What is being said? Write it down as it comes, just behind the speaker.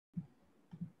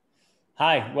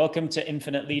Hi, welcome to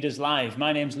Infinite Leaders Live.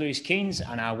 My name's Lewis Keynes,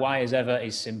 and our why as ever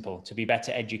is simple: to be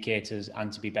better educators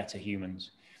and to be better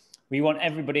humans. We want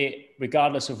everybody,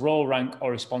 regardless of role, rank or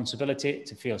responsibility,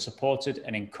 to feel supported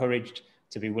and encouraged,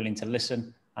 to be willing to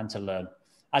listen and to learn.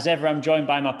 As ever, I'm joined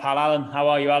by my pal Alan. How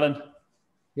are you, Alan?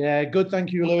 Yeah, good.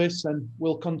 Thank you, Lewis. And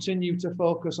we'll continue to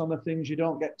focus on the things you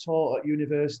don't get taught at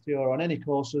university or on any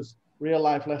courses, real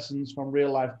life lessons from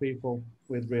real life people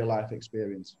with real life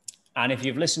experience. And if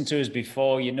you've listened to us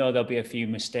before, you know there'll be a few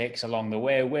mistakes along the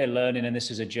way. We're learning, and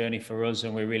this is a journey for us,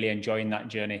 and we're really enjoying that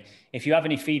journey. If you have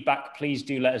any feedback, please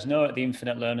do let us know at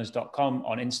theinfinitelearners.com,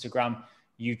 on Instagram,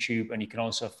 YouTube, and you can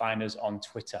also find us on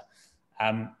Twitter.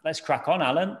 Let's crack on,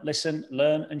 Alan. Listen,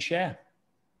 learn, and share.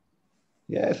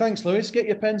 Yeah, thanks, Lewis. Get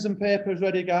your pens and papers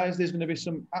ready, guys. There's going to be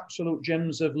some absolute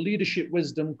gems of leadership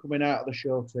wisdom coming out of the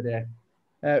show today.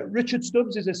 Richard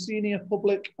Stubbs is a senior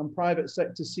public and private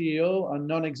sector CEO and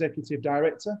non-executive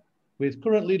director with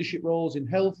current leadership roles in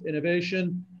health,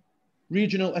 innovation,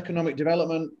 regional economic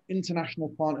development,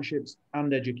 international partnerships,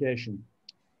 and education.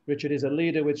 Richard is a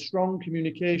leader with strong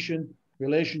communication,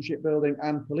 relationship building,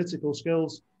 and political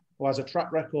skills, who has a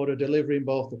track record of delivering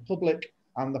both the public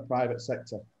and the private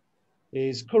sector.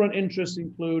 His current interests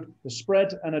include the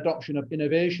spread and adoption of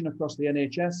innovation across the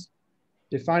NHS,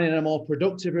 defining a more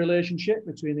productive relationship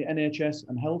between the NHS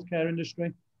and healthcare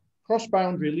industry,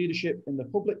 cross-boundary leadership in the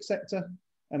public sector,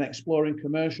 and exploring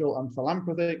commercial and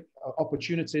philanthropic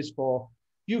opportunities for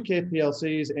UK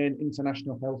PLCs in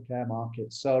international healthcare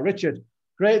markets. So Richard,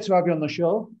 great to have you on the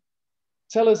show.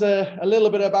 Tell us a little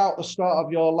bit about the start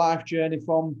of your life journey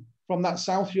from that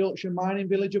South Yorkshire mining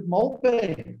village of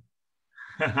Maltby.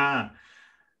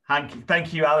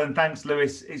 Thank you, Alan. Thanks,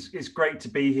 Lewis. It's great to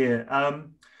be here.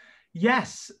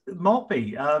 Yes,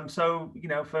 Maltby. So,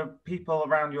 for people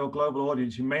around your global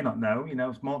audience who may not know,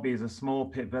 Maltby is a small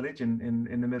pit village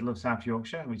in the middle of South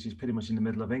Yorkshire, which is pretty much in the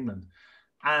middle of England.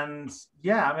 And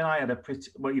yeah, I had a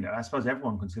pretty, I suppose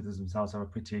everyone considers themselves to have a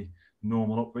pretty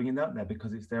normal upbringing, don't they?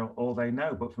 Because it's all they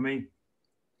know. But for me,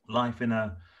 life in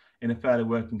a fairly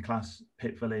working class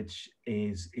pit village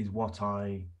is what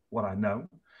I know.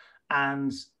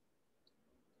 And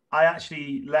I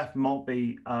actually left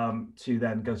Maltby to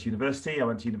then go to university. I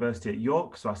went to university at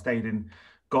York, so I stayed in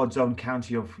God's own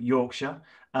county of Yorkshire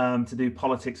to do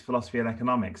politics, philosophy, and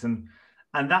economics, and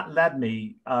that led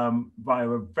me via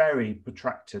a very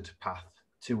protracted path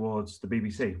towards the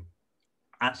BBC.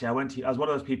 Actually, I was one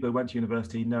of those people who went to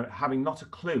university having not a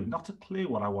clue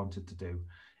what I wanted to do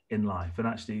in life. And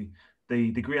actually,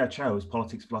 the degree I chose,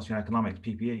 politics, philosophy, and economics,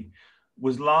 PPE,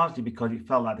 was largely because it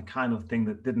felt like the kind of thing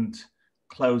that didn't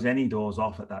close any doors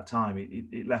off at that time.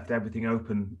 It left everything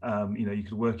open. You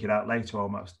could work it out later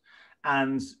almost.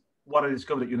 And what I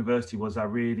discovered at university was I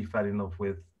really fell in love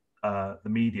with the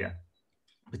media,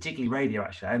 particularly radio.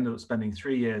 Actually, I ended up spending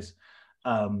 3 years,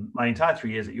 my entire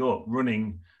 3 years at York,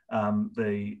 running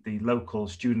the local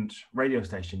student radio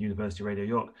station, University Radio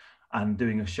York, and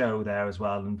doing a show there as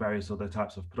well and various other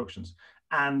types of productions.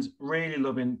 And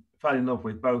really fell in love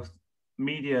with both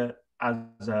media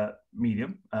as a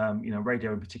medium,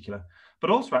 radio in particular, but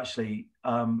also actually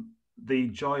the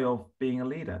joy of being a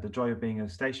leader, the joy of being a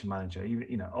station manager,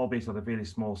 albeit on a really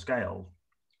small scale.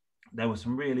 There were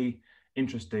some really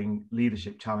interesting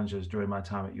leadership challenges during my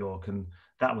time at York, and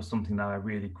that was something that I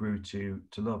really grew to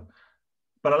love.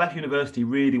 But I left university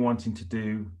really wanting to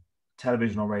do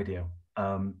television or radio,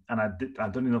 and I'd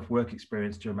done enough work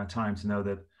experience during my time to know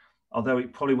that although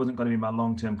it probably wasn't going to be my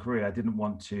long-term career, I didn't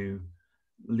want to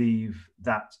leave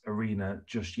that arena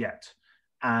just yet,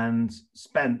 and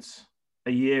spent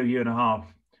a year and a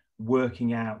half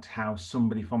working out how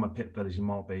somebody from a pit village in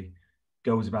Maltby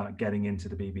goes about getting into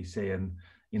the BBC,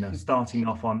 and starting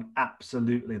off on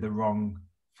absolutely the wrong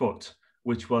foot,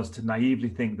 which was to naively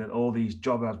think that all these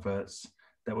job adverts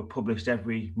that were published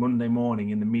every Monday morning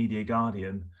in the Media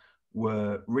Guardian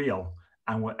were real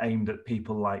and were aimed at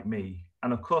people like me.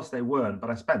 And of course they weren't, but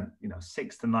I spent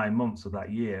 6 to 9 months of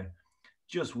that year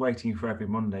just waiting for every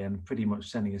Monday and pretty much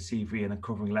sending a CV and a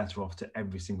covering letter off to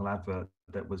every single advert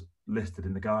that was listed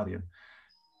in the Guardian.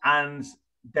 And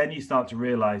then you start to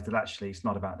realize that actually it's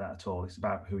not about that at all. It's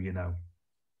about who you know.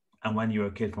 And when you're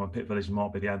a kid from a pit village in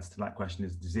Maltby, the answer to that question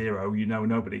is 0. You know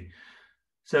nobody.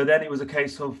 So then it was a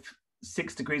case of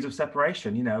 6 degrees of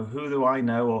separation. Who do I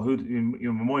know, or who?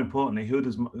 More importantly, who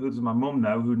does my mum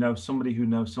know? Who knows somebody who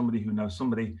knows somebody who knows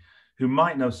somebody who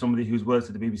might know somebody who's worked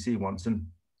at the BBC once? And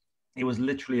it was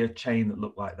literally a chain that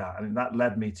looked like that. And that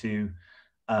led me to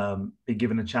be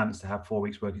given a chance to have 4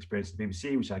 weeks work experience at the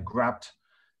BBC, which I grabbed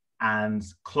and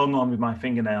clung on with my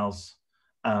fingernails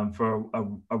for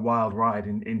a wild ride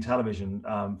in television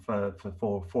for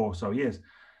four or so years.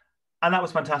 And that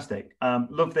was fantastic.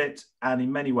 Loved it. And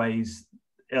in many ways,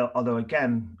 although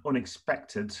again,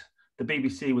 unexpected, the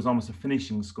BBC was almost a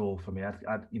finishing school for me.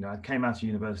 I came out of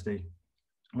university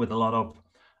with a lot of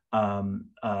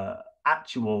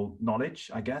actual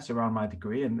knowledge, I guess, around my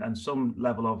degree and some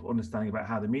level of understanding about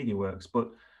how the media works, but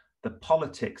the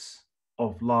politics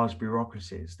of large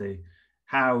bureaucracies,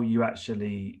 how you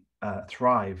actually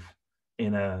thrive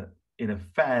in a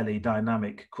fairly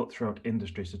dynamic, cutthroat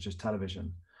industry such as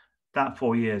television. That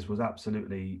 4 years was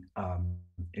absolutely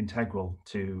integral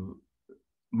to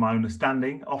my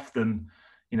understanding, often,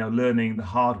 learning the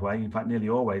hard way, in fact, nearly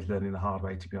always learning the hard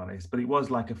way, to be honest. But it was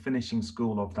like a finishing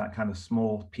school of that kind of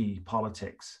small p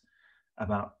politics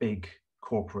about big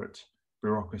corporate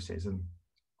bureaucracies. And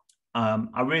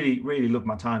I really, really loved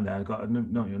my time there. I got a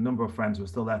number of friends who were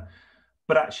still there.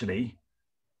 But actually,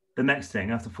 the next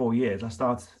thing, after 4 years, I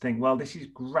started to think, well, this is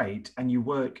great. And you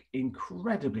work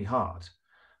incredibly hard.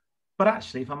 But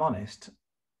actually, if I'm honest,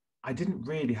 I didn't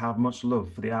really have much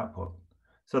love for the output.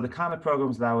 So the kind of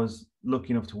programs that I was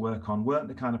lucky enough to work on weren't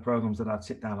the kind of programs that I'd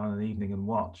sit down on an evening and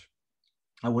watch.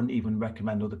 I wouldn't even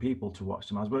recommend other people to watch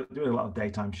them. I was doing a lot of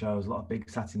daytime shows, a lot of big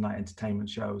Saturday night entertainment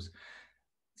shows.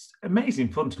 It's amazing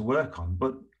fun to work on,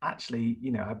 but actually,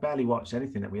 I barely watched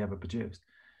anything that we ever produced.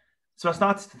 So I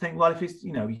started to think, well, if it's,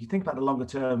 you think about the longer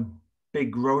term,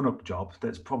 big grown-up job,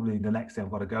 that's probably the next thing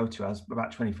I've got to go to. I was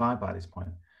about 25 by this point.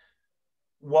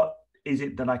 What is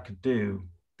it that I could do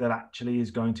that actually is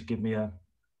going to give me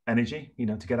energy,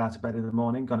 to get out of bed in the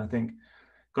morning? Going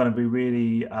to be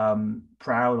really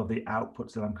proud of the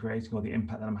outputs that I'm creating or the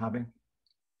impact that I'm having.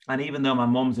 And even though my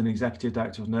mom's an executive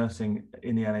director of nursing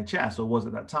in the NHS, or was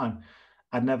at that time,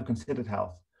 I'd never considered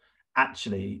health.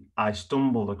 Actually, I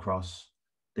stumbled across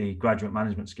the graduate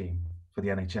management scheme for the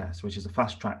NHS, which is a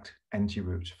fast-tracked entry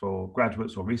route for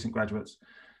graduates or recent graduates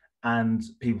and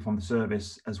people from the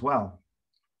service as well.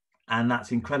 And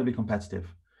that's incredibly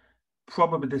competitive.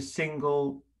 Probably the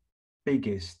single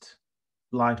biggest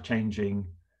life-changing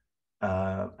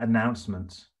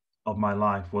announcement of my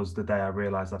life was the day I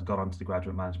realized I'd got onto the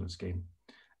graduate management scheme.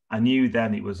 I knew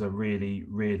then it was a really,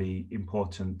 really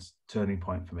important turning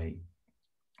point for me.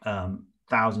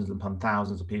 Thousands upon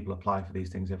thousands of people apply for these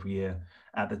things every year.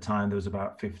 At the time, there was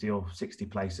about 50 or 60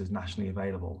 places nationally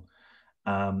available.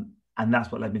 And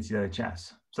that's what led me to the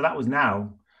NHS. So that was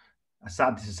now,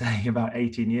 sad to say, about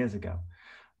 18 years ago.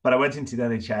 But I went into the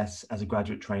NHS as a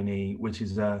graduate trainee, which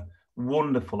is a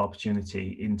wonderful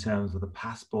opportunity in terms of the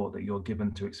passport that you're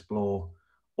given to explore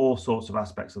all sorts of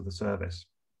aspects of the service,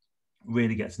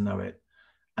 really get to know it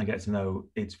and get to know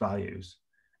its values.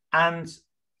 And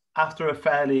after a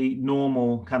fairly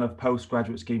normal kind of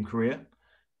postgraduate scheme career,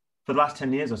 for the last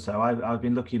 10 years or so, I've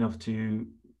been lucky enough to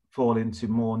fall into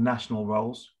more national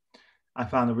roles. I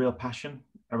found a real passion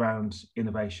around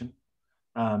innovation.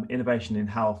 Innovation in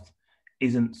health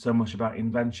isn't so much about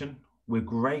invention. We're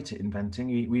great at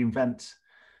inventing. We invent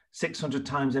 600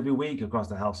 times every week across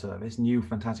the health service, new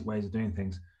fantastic ways of doing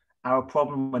things. Our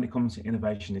problem when it comes to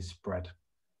innovation is spread.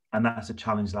 And that's a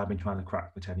challenge that I've been trying to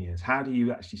crack for 10 years. How do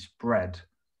you actually spread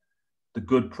the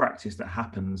good practice that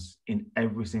happens in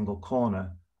every single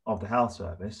corner of the health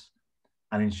service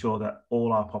and ensure that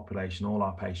all our population, all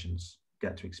our patients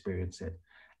get to experience it?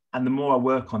 And the more I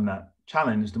work on that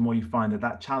challenge, the more you find that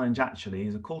that challenge actually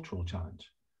is a cultural challenge.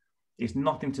 It's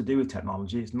nothing to do with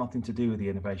technology. It's nothing to do with the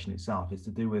innovation itself. It's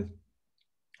to do with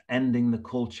ending the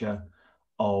culture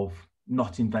of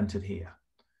not invented here.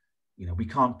 We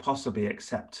can't possibly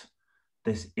accept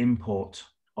this import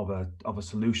of a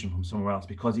solution from somewhere else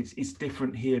because it's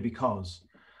different here because,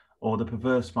 or the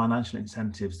perverse financial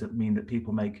incentives that mean that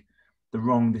people make the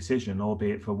wrong decision,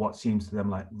 albeit for what seems to them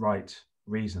like right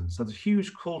reasons. So there's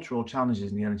huge cultural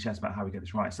challenges in the NHS about how we get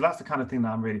this right. So that's the kind of thing that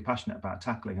I'm really passionate about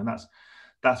tackling. And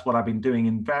that's what I've been doing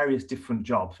in various different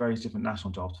jobs, various different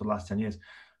national jobs for the last 10 years.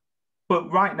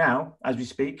 But right now, as we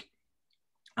speak,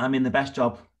 I'm in the best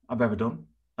job I've ever done,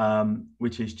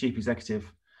 which is chief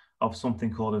executive of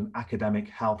something called an academic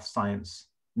health science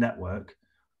network,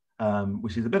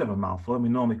 which is a bit of a mouthful. And we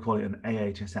normally call it an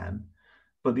AHSN.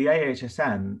 But the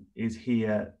AHSN is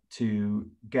here to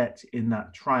get in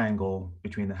that triangle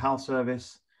between the health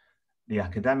service, the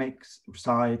academics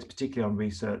side, particularly on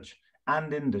research,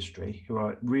 and industry, who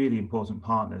are really important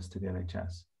partners to the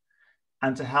NHS,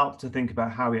 and to help to think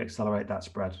about how we accelerate that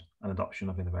spread and adoption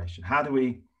of innovation. How do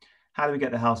we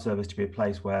get the health service to be a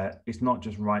place where it's not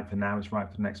just right for now, it's right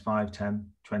for the next 5, 10,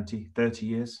 20, 30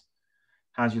 years?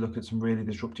 How do you look at some really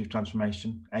disruptive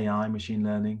transformation, AI, machine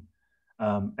learning,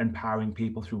 empowering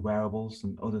people through wearables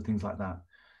and other things like that?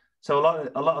 So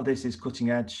a lot of this is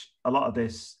cutting edge. A lot of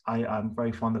this, I'm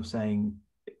very fond of saying,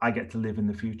 I get to live in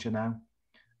the future now.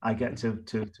 I get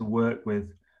to work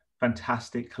with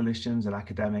fantastic clinicians and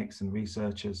academics and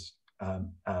researchers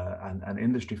and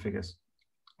industry figures,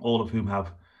 all of whom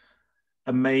have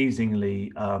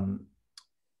amazingly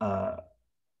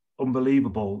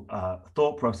unbelievable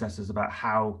thought processes about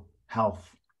how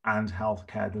health and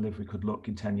healthcare delivery could look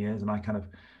in 10 years. And I kind of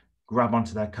grab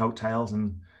onto their coattails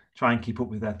and try and keep up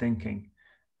with their thinking,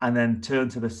 and then turn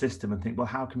to the system and think, well,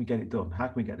 how can we get it done? How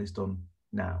can we get this done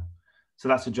now? So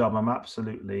that's a job I'm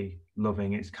absolutely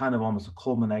loving. It's kind of almost a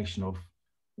culmination of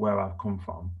where I've come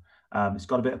from. It's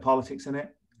got a bit of politics in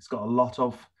it. It's got a lot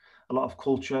of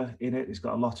culture in it. It's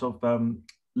got a lot of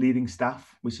leading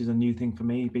staff, which is a new thing for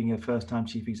me, being a first-time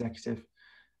chief executive.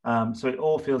 So it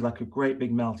all feels like a great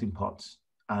big melting pot,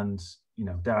 and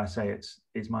dare I say,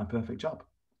 it's my perfect job.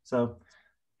 So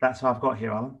that's how I've got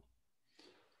here, Alan.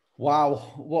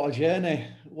 Wow, what a journey!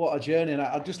 What a journey! And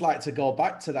I'd just like to go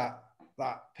back to that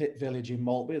pit village in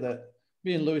Maltby that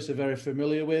me and Lewis are very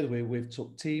familiar with. We've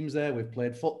took teams there, we've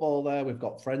played football there, we've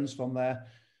got friends from there.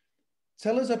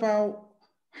 Tell us about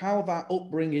how that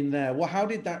upbringing there, well, how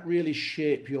did that really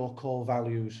shape your core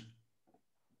values?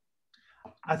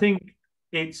 I think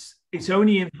it's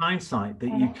only in hindsight that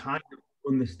you kind of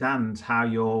understand how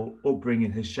your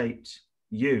upbringing has shaped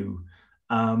you.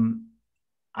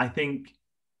 I think,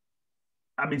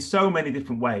 so many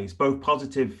different ways, both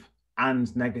positive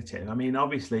and negative.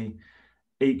 Obviously,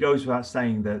 it goes without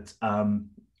saying that,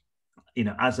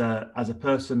 as a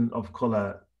person of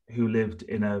colour who lived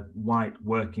in a white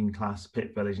working class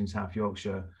pit village in South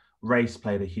Yorkshire, race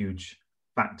played a huge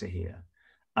factor here.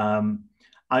 I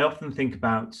often think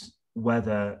about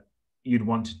whether you'd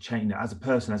want to change, as a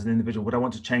person, as an individual, would I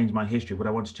want to change my history? Would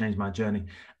I want to change my journey?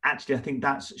 Actually, I think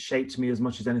that's shaped me as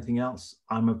much as anything else.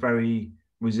 I'm a very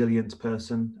resilient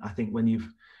person. I think when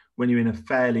you're in a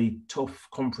fairly tough,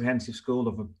 comprehensive school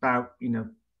of about,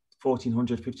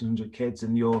 1,400, 1,500 kids,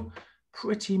 and you're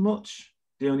pretty much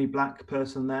the only Black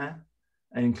person there,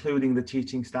 including the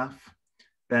teaching staff,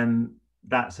 then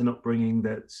that's an upbringing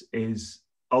that is,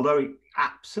 although it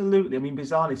absolutely,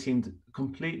 bizarrely seemed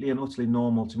completely and utterly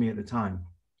normal to me at the time.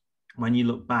 When you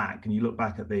look back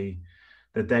at the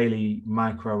daily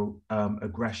micro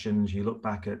aggressions, you look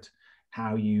back at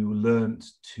how you learned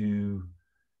to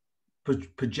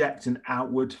project an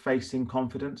outward facing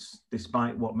confidence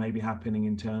despite what may be happening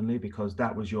internally, because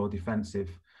that was your defensive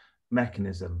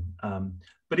mechanism.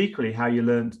 But equally, how you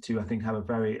learned to, I think, how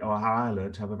I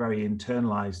learned to have a very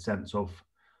internalized sense of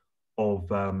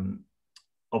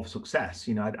success.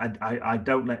 I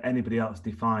don't let anybody else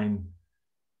define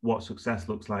what success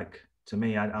looks like to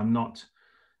me. I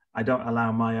don't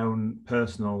allow my own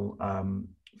personal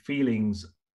feelings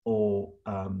or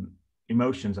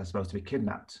emotions, I suppose, to be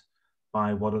kidnapped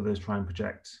by what others try and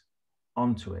project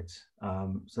onto it.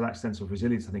 So that sense of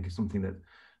resilience, I think, is something that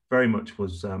very much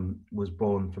was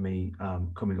born for me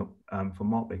coming up from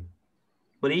Maltby.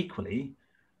 But equally,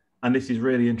 and this is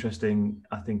really interesting,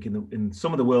 I think, in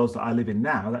some of the worlds that I live in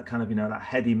now, that kind of, that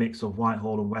heady mix of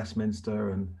Whitehall and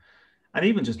Westminster and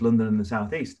even just London and the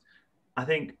Southeast, I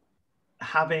think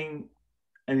having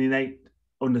an innate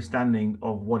understanding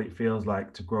of what it feels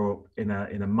like to grow up in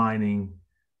a mining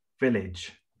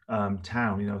village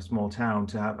town, a small town,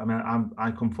 to have,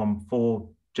 I come from 4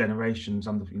 generations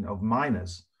of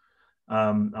miners.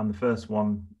 I'm the first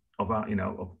one of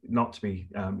not to be,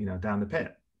 down the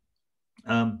pit.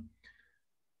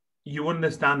 You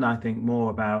understand, I think,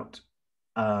 more about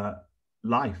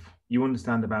life. You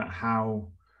understand about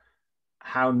how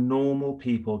normal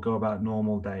people go about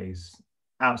normal days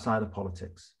outside of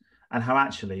politics, and how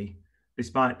actually,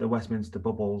 despite the Westminster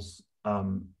bubble's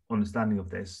understanding of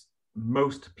this,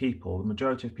 most people, the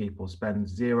majority of people, spend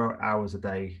 0 hours a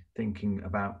day thinking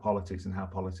about politics and how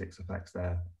politics affects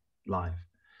their life.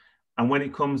 And when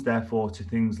it comes, therefore, to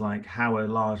things like how a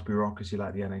large bureaucracy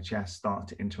like the NHS starts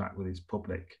to interact with its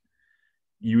public,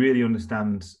 you really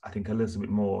understand, I think, a little bit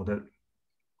more that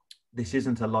this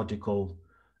isn't a logical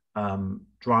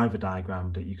driver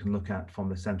diagram that you can look at from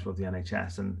the centre of the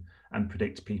NHS and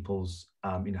predict people's,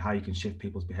 how you can shift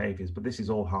people's behaviours. But this is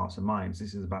all hearts and minds.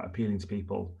 This is about appealing to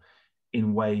people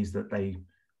in ways that they,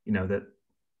 that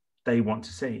they want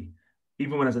to see.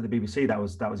 Even when I was at the BBC, that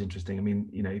was interesting.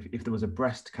 If there was a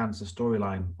breast cancer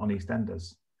storyline on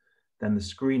EastEnders, then the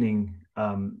screening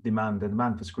the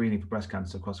demand for screening for breast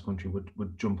cancer across the country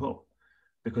would jump up,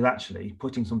 because actually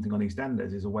putting something on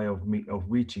EastEnders is a way of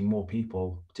reaching more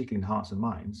people, particularly in hearts and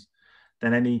minds,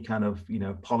 than any kind of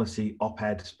policy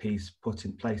op-ed piece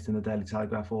placed in the Daily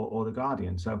Telegraph or the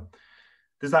Guardian. So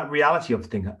there's that reality of the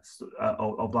thing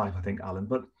of life, I think, Alan.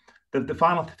 But the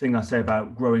final thing I say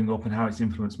about growing up and how it's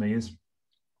influenced me is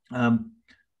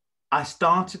I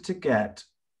started to get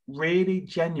really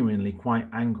genuinely quite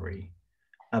angry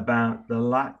about the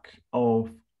lack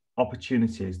of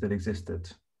opportunities that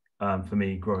existed for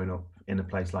me growing up in a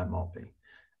place like Maltby.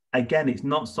 Again, it's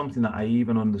not something that I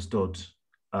even understood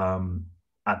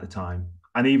at the time,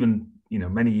 and even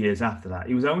many years after that.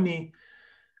 It was only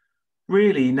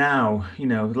really now,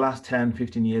 the last 10,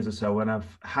 15 years or so, when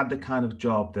I've had the kind of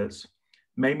job that's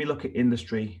made me look at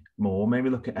industry more, made me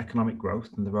look at economic growth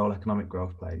and the role economic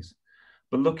growth plays,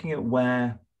 but looking at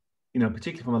where,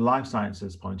 particularly from a life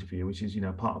sciences point of view, which is,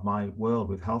 part of my world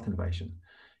with health innovation,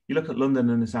 you look at London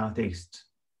and the Southeast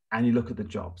and you look at the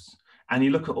jobs and you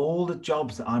look at all the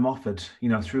jobs that I'm offered,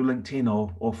 through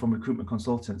LinkedIn or from recruitment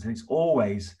consultants. And it's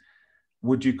always,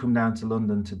 would you come down to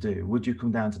London to do? Would you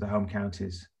come down to the home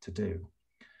counties to do?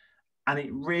 And it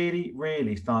really,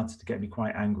 really started to get me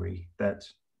quite angry that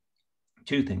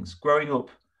two things: growing up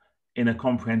in a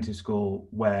comprehensive school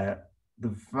where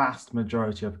the vast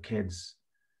majority of kids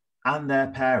and their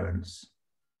parents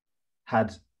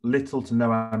had little to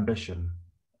no ambition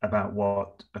about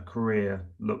what a career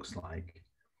looks like.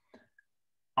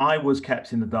 I was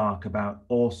kept in the dark about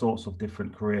all sorts of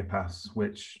different career paths,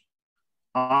 which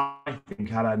I think,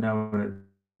 had I known at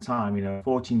the time,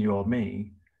 14-year-old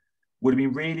me would have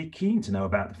been really keen to know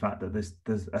about the fact that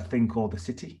there's a thing called the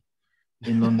city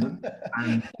in London,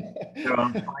 and there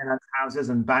are finance houses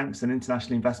and banks and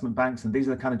international investment banks, and these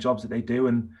are the kind of jobs that they do.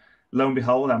 And lo and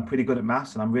behold, I'm pretty good at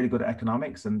maths and I'm really good at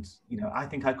economics, and I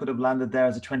think I could have landed there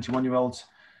as a 21-year-old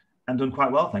and done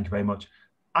quite well, thank you very much.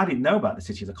 I didn't know about the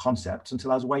city as a concept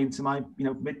until I was way into my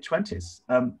mid-20s.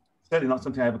 Certainly not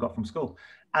something I ever got from school.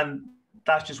 And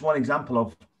that's just one example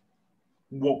of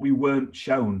what we weren't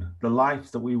shown, the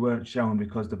lives that we weren't shown,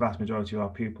 because the vast majority of our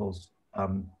pupils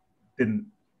didn't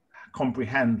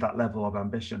comprehend that level of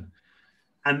ambition.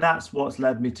 And that's what's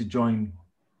led me to join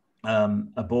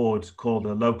a board called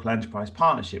the Local Enterprise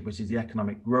Partnership, which is the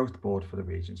economic growth board for the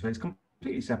region. So it's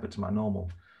completely separate to my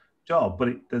normal job, but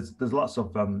there's lots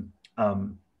of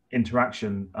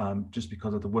interaction just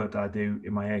because of the work that I do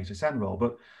in my HSN role.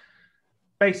 But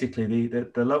basically,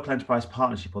 the Local Enterprise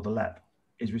Partnership, or the LEP,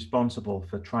 is responsible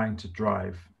for trying to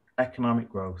drive economic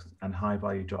growth and high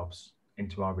value jobs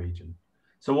into our region.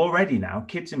 So already now,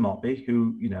 kids in Maltby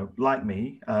who, like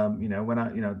me, when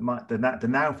the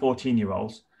now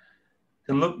 14-year-olds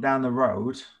can look down the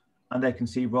road and they can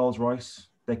see Rolls-Royce,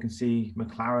 they can see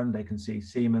McLaren, they can see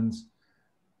Siemens.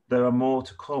 There are more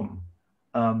to come.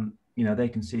 They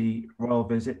can see royal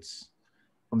visits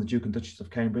from the Duke and Duchess of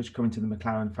Cambridge coming to the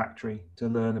McLaren factory to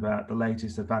learn about the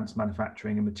latest advanced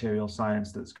manufacturing and material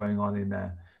science that's going on in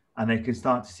there. And they can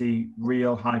start to see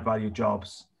real high value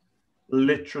jobs,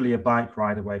 literally a bike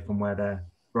ride away from where they're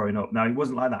growing up. Now, it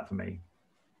wasn't like that for me,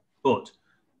 but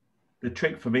the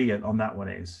trick for me on that one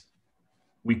is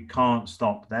we can't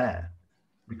stop there.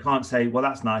 We can't say, well,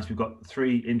 that's nice, we've got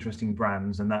 3 interesting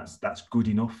brands and that's good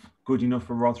enough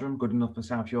for Rotherham, good enough for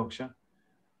South Yorkshire.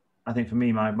 I think for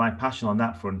me, my passion on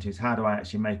that front is how do I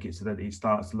actually make it so that it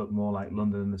starts to look more like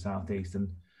London and the Southeast, and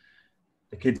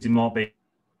the kids in Maltby,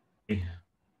 the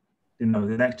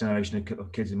next generation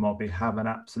of kids in Maltby have an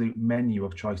absolute menu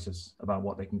of choices about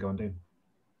what they can go and do.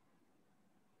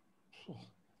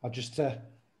 I just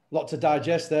lot to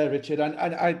digest there, Richard, and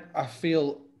I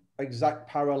feel exact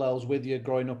parallels with you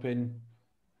growing up in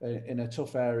a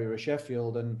tough area of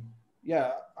Sheffield, and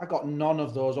yeah, I got none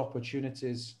of those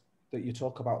opportunities that you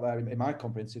talk about there in my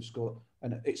comprehensive school,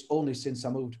 and it's only since I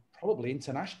moved probably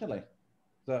internationally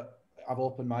that I've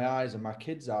opened my eyes and my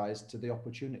kids' eyes to the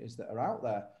opportunities that are out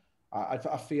there.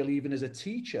 I feel even as a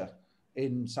teacher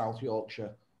in South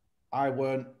Yorkshire, I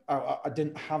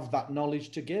didn't have that knowledge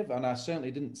to give, and I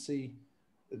certainly didn't see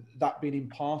that being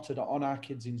imparted on our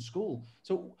kids in school.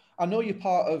 So I know you're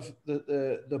part of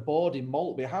the board in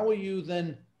Maltby. How are you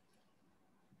then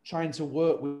trying to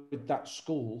work with that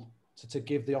school to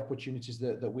give the opportunities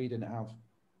that we didn't have?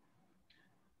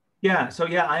 Yeah, so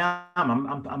yeah,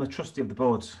 I'm a trustee of the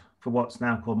board for what's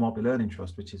now called Maltby Learning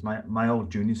Trust, which is my old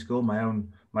junior school,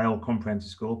 my old comprehensive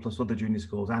school, plus other junior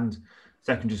schools and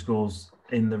secondary schools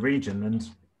in the region. And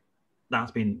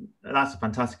that's a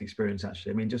fantastic experience,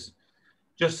 actually. I mean, just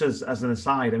as an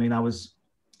aside, I mean, I was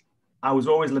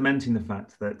always lamenting the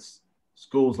fact that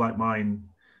schools like mine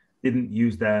didn't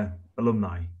use their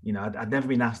alumni. I'd never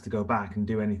been asked to go back and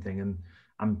do anything, and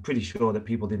I'm pretty sure that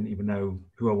people didn't even know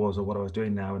who I was or what I was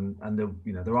doing now. And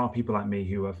there are people like me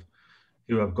who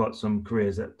have got some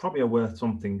careers that probably are worth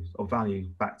something of value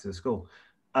back to the school.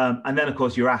 And then, of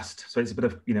course, you're asked. So it's a bit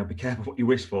of, be careful what you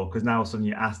wish for, because now all of a sudden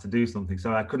you're asked to do something.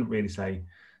 So I couldn't really say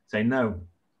no.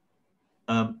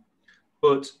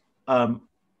 But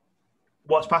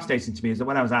what's fascinating to me is that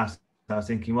when I was asked, I was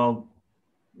thinking, well,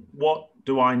 what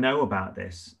do I know about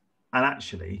this? And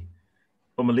actually,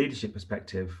 from a leadership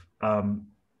perspective,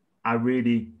 I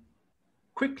really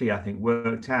quickly, I think,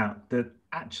 worked out that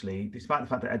actually, despite the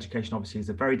fact that education obviously is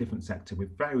a very different sector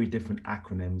with very different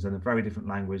acronyms and a very different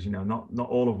language, not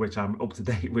all of which I'm up to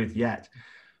date with yet.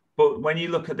 But when you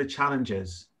look at the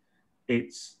challenges,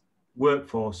 it's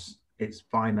workforce, it's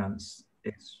finance,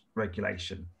 it's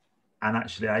regulation. And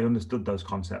actually, I understood those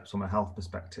concepts from a health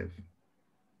perspective.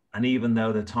 And even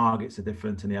though the targets are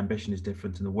different and the ambition is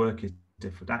different and the work is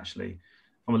different, actually,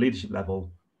 from a leadership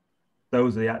level,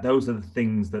 those are the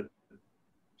things that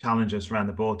challenge us around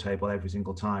the board table every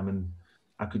single time. And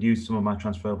I could use some of my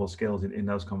transferable skills in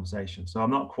those conversations. So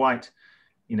I'm not quite,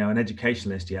 an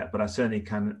educationalist yet, but I certainly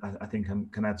can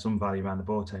add some value around the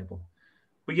board table.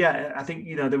 But yeah, I think,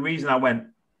 the reason I went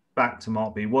back to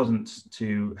Maltby wasn't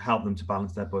to help them to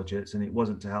balance their budgets, and it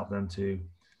wasn't to help them to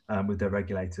with their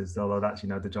regulators, although that's,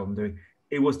 the job I'm doing.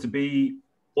 It was to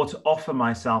offer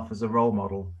myself as a role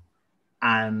model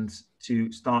and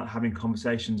to start having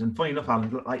conversations. And funny enough,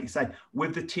 Alan, like you say,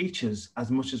 with the teachers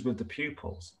as much as with the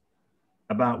pupils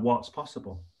about what's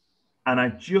possible. And I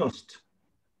just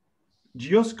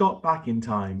got back in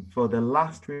time for the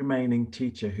last remaining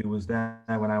teacher who was there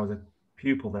when I was a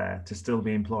pupil there to still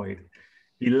be employed.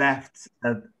 He left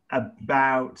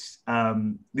about,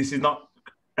 this is not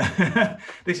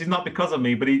because of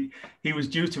me, but he was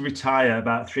due to retire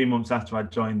about 3 months after I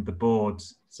joined the board.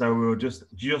 So we were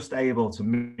just able to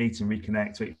meet and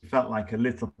reconnect. So it felt like a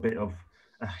little bit of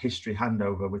a history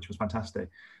handover, which was fantastic.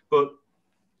 But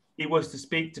it was to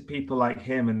speak to people like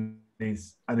him and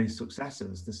his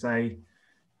successors to say,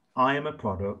 I am a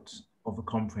product of a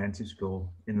comprehensive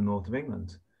school in the north of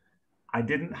England. I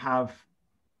didn't have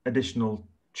additional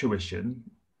tuition.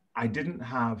 I didn't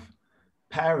have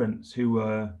parents who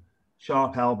were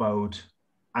sharp-elbowed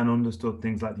and understood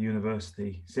things like the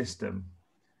university system.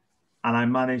 And I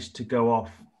managed to go off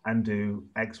and do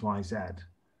X, Y, Z.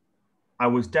 I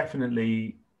was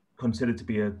definitely considered to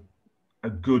be a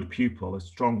good pupil, a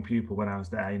strong pupil when I was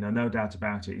there, no doubt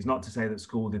about it. It's not to say that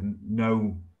school didn't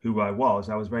know who I was.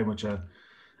 I was very much a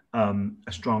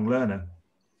strong learner,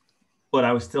 but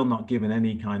I was still not given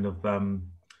any kind of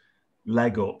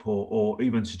leg up or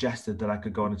even suggested that I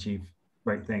could go and achieve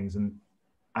great things.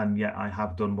 And yet I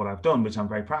have done what I've done, which I'm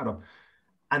very proud of.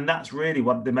 And that's really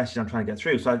what the message I'm trying to get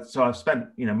through. So I've spent,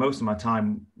 most of my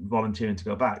time volunteering to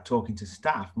go back, talking to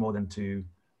staff more than to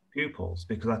pupils,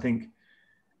 because I think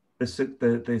the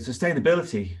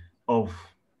sustainability of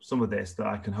some of this that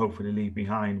I can hopefully leave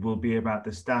behind will be about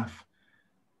the staff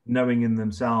knowing in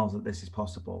themselves that this is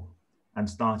possible and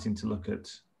starting to look at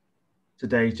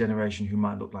today's generation who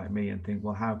might look like me and think,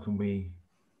 well, how can we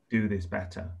do this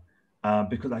better?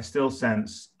 Because I still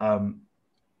sense,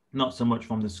 not so much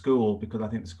from the school, because I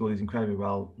think the school is incredibly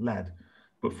well led,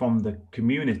 but from the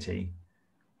community,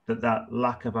 that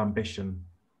lack of ambition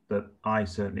that I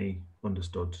certainly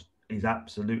understood is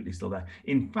absolutely still there.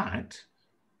 In fact,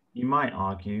 you might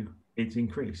argue it's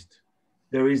increased.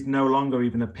 There is no longer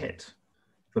even a pit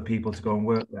for people to go and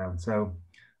work down. So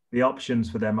the options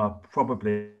for them are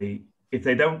probably, if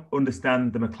they don't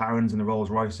understand the McLarens and the Rolls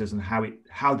Royces and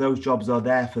how those jobs are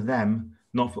there for them,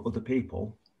 not for other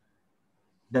people,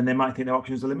 then they might think their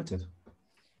options are limited.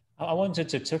 I wanted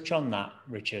to touch on that,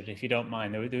 Richard, if you don't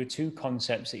mind. There were two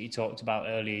concepts that you talked about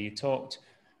earlier. You talked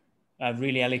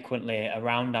really eloquently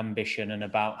around ambition and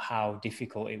about how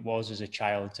difficult it was as a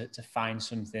child to find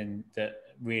something that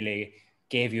really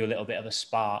gave you a little bit of a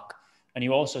spark. And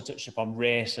you also touched upon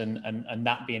race and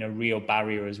that being a real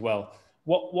barrier as well.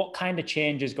 What kind of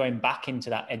changes going back into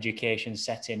that education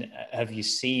setting have you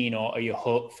seen, or are you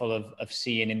hopeful of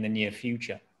seeing in the near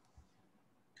future?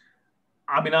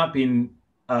 I mean, I've been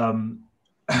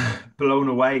blown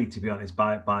away, to be honest,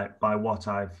 by what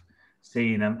I've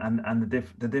seen and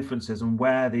the differences and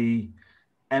where the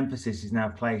emphasis is now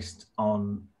placed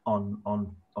on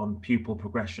pupil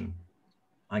progression,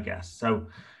 I guess. So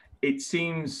it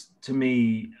seems to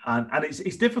me, and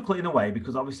it's difficult in a way,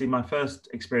 because obviously my first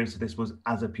experience of this was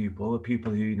as a pupil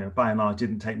who, by and large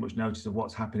didn't take much notice of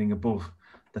what's happening above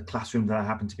the classroom that I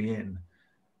happen to be in.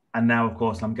 And now, of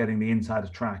course, I'm getting the insider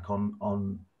track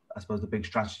on I suppose, the big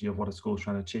strategy of what a school's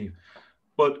trying to achieve.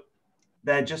 But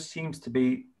there just seems to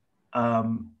be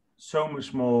so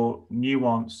much more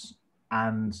nuance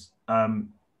and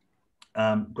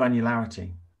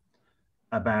granularity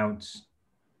about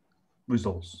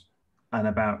results. and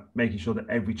about making sure that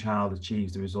every child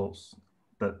achieves the results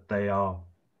that they are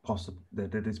possible,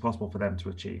 that it's possible for them to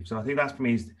achieve. So I think that for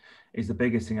me is the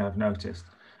biggest thing I've noticed.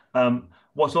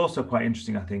 What's also quite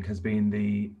interesting, I think, has been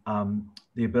the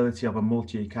ability of a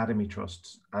multi-academy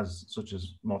trust, such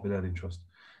as Maltby Learning Trust,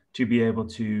 to be able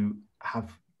to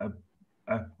have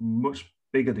a much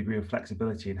bigger degree of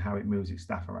flexibility in how it moves its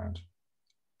staff around,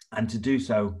 and to do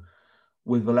so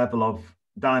with a level of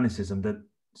dynamism that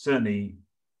certainly,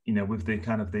 with the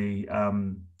kind of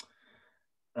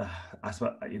I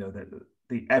suppose,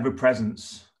 the ever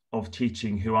presence of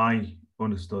teaching, who I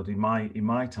understood in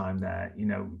my time there,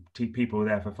 people were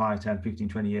there for 5, 10, 15,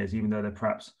 20 years, even though they're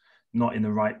perhaps not in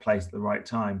the right place at the right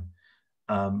time.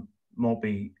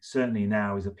 Maltby certainly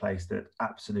now is a place that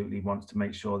absolutely wants to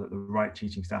make sure that the right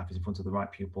teaching staff is in front of the right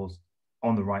pupils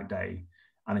on the right day.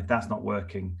 And if that's not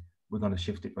working, we're going to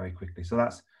shift it very quickly. So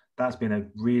that's been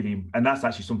and that's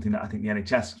actually something that I think the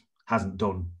NHS hasn't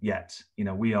done yet.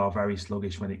 We are very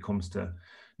sluggish when it comes to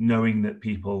knowing that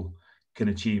people can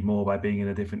achieve more by being in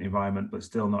a different environment, but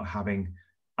still not having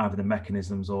either the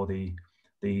mechanisms or the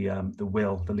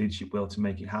leadership will to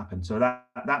make it happen. So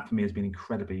that for me has been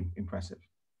incredibly impressive.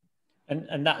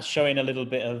 And that's showing a little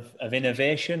bit of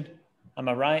innovation. Am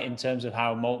I right in terms of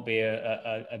how Maltby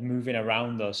are moving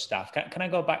around those staff? Can I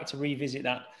go back to revisit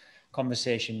that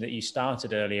conversation that you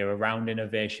started earlier around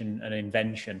innovation and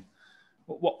invention?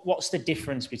 What's the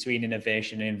difference between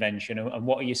innovation and invention, and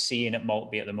what are you seeing at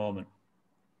Maltby at the moment?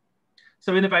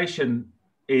 So innovation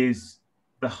is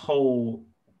the whole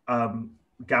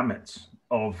gamut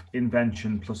of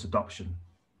invention plus adoption.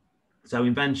 So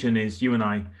invention is you and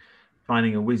I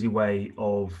finding a whizzy way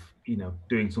of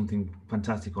doing something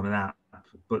fantastic on an app,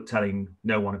 but telling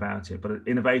no one about it. But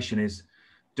innovation is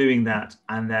doing that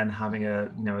and then having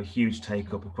a huge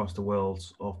take up across the world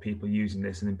of people using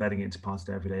this and embedding it into parts of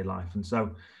their everyday life. And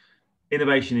so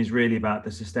innovation is really about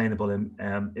the sustainable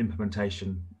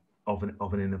implementation of an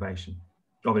invention.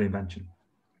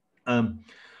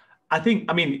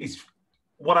 It's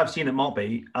what I've seen at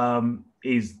Maltby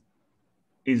is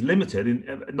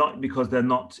limited, not because they're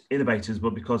not innovators,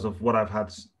 but because of what I've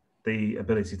had the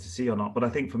ability to see or not. But I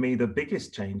think for me, the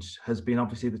biggest change has been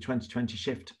obviously the 2020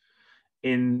 shift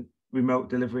in remote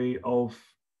delivery of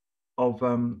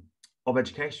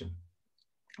education,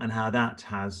 and how that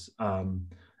has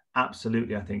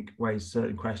absolutely, I think, raised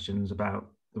certain questions about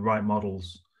the right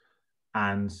models,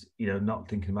 and not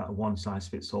thinking about a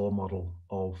one-size-fits-all model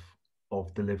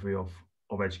of delivery of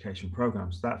education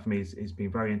programs. That for me has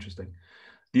been very interesting.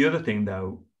 The other thing,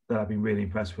 though, that I've been really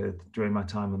impressed with during my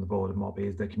time on the board at Maltby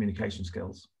is their communication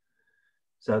skills.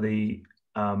 So the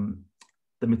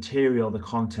material, the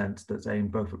content that's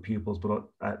aimed both at pupils but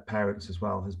at parents as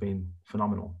well has been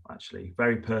phenomenal, actually.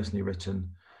 Very personally written,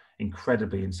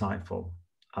 incredibly insightful,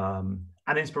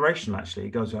 and inspirational, actually.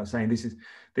 It goes without saying, this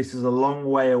is a long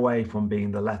way away from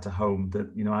being the letter home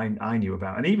that I knew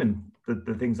about, and even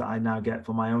the things that I now get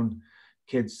from my own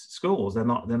kids' schools. They're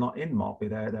not in Maltby,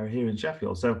 they're here in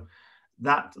Sheffield. So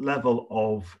that level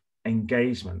of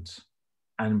engagement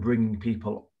and bringing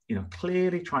people,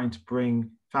 clearly trying to bring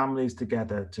families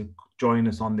together to join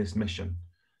us on this mission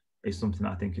is something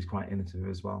that I think is quite innovative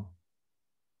as well.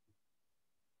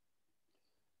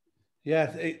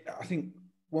 Yeah, I think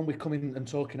when we come in and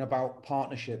talking about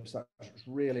partnerships, that's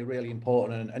really, really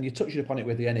important. And you touched upon it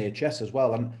with the NHS as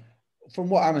well. And from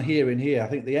what I'm hearing here, I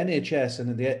think the NHS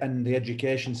and the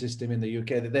education system in the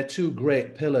UK, they're two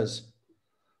great pillars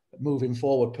moving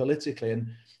forward politically. And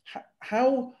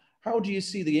how do you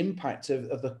see the impact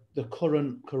of the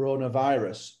current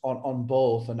coronavirus on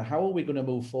both, and how are we going to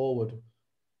move forward?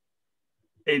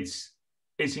 It's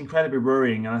incredibly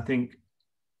worrying, and I think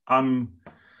I'm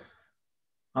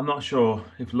not sure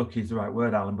if lucky is the right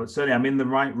word, Alan, but certainly I'm in the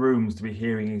right rooms to be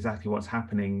hearing exactly what's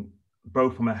happening,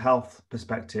 both from a health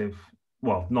perspective,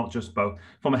 well, not just both,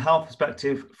 from a health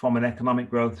perspective, from an economic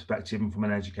growth perspective, and from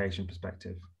an education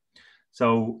perspective.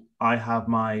 So I have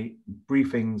my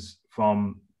briefings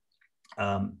from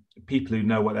people who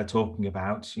know what they're talking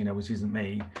about, which isn't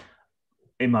me,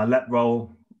 in my LEP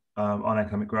role on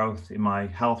economic growth, in my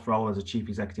health role as a chief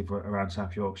executive around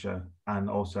South Yorkshire, and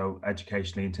also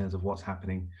educationally in terms of what's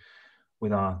happening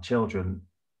with our children.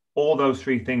 All those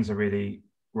three things are really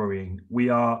worrying. We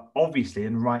are obviously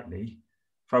and rightly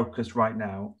focused right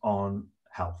now on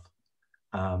health.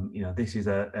 This is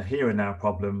a here and now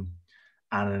problem.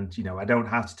 And, I don't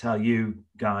have to tell you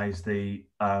guys the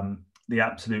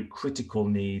absolute critical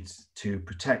needs to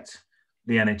protect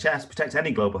the NHS, protect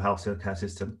any global health care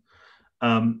system,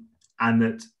 and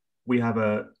that we have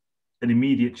an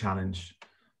immediate challenge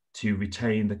to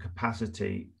retain the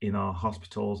capacity in our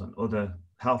hospitals and other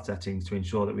health settings to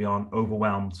ensure that we aren't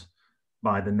overwhelmed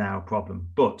by the now problem.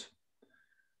 But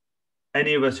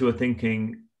any of us who are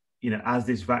thinking, as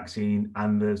this vaccine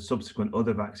and the subsequent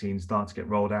other vaccines start to get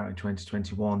rolled out in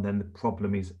 2021, then the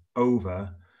problem is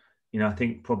over. I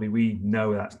think probably we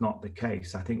know that's not the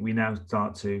case. I think we now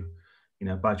start to,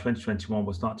 by 2021,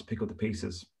 we'll start to pick up the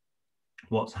pieces.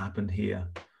 What's happened here?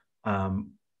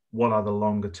 What are the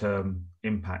longer term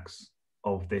impacts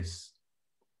of this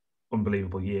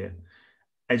unbelievable year?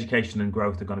 Education and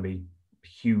growth are going to be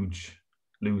huge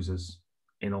losers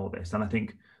in all this. And I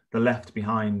think the left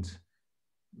behind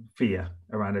fear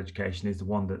around education is the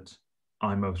one that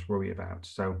I most worry about.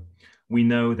 So we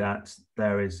know that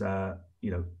there is,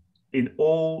 in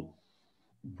all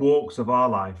walks of our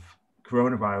life,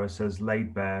 coronavirus has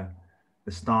laid bare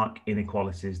the stark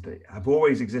inequalities that have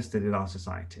always existed in our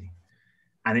society.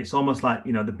 And it's almost like,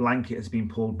 the blanket has been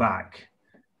pulled back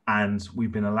and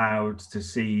we've been allowed to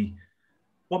see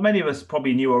what many of us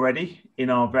probably knew already in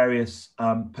our various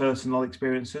personal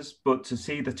experiences, but to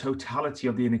see the totality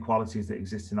of the inequalities that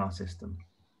exist in our system.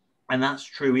 And that's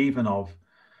true even of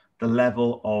the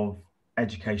level of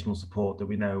educational support that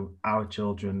we know our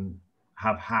children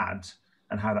have had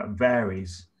and how that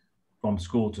varies from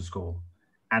school to school,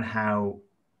 and how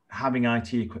having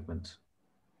IT equipment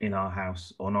in our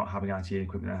house or not having IT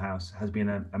equipment in our house has been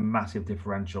a massive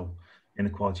differential in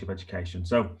the quality of education.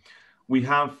 So we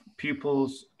have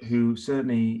pupils who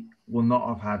certainly will not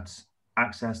have had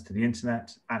access to the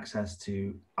internet, access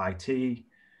to IT,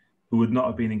 who would not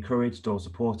have been encouraged or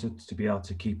supported to be able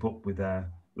to keep up with their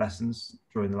lessons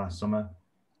during the last summer.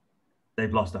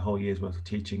 They've lost a whole year's worth of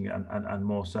teaching and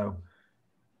more so.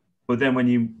 But then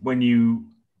when you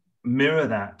mirror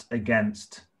that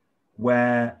against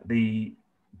where the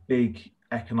big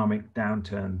economic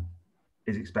downturn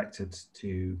is expected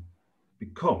to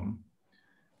become,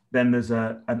 then there's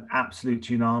an absolute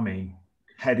tsunami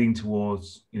heading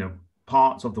towards,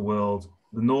 parts of the world.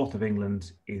 The north of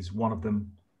England is one of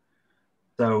them.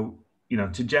 So,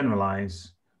 to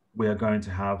generalize, we are going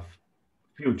to have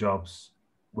fewer jobs.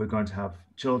 We're going to have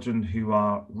children who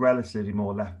are relatively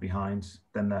more left behind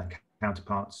than their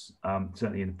counterparts,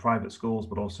 certainly in private schools,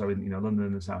 but also in London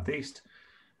and the Southeast.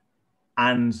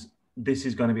 And this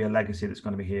is going to be a legacy that's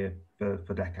going to be here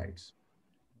for decades.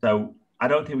 So I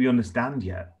don't think we understand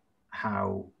yet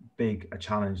how big a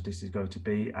challenge this is going to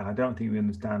be. And I don't think we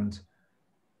understand,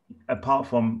 apart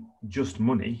from just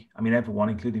money, I mean, everyone,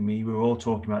 including me, we're all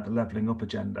talking about the levelling up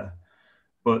agenda,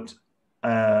 but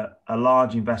a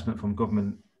large investment from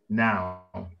government now,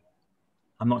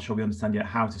 I'm not sure we understand yet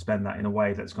how to spend that in a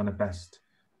way that's going to best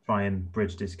try and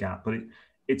bridge this gap. But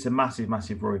it's a massive,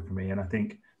 massive worry for me. And I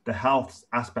think the health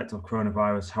aspect of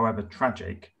coronavirus, however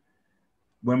tragic,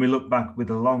 when we look back with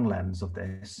a long lens of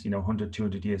this, 100,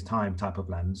 200 years time type of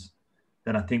lens,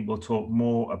 then I think we'll talk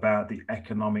more about the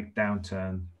economic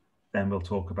downturn than we'll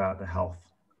talk about the health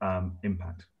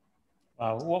impact.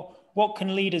 What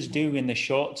can leaders do in the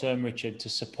short term, Richard, to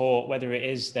support, whether it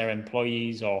is their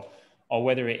employees or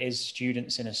whether it is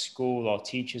students in a school or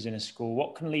teachers in a school?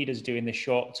 What can leaders do in the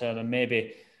short term? And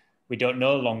maybe we don't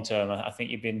know long term. I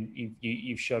think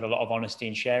you've showed a lot of honesty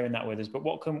in sharing that with us. But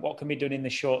what can be done in the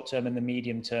short term and the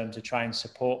medium term to try and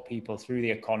support people through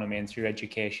the economy and through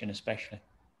education, especially?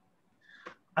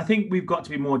 I think we've got to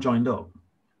be more joined up.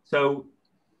 So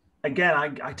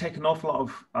again, I take an awful lot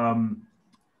of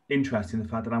interest in the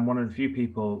fact that I'm one of the few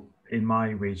people in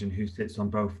my region who sits on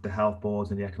both the health boards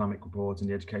and the economic boards and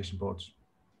the education boards.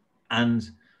 And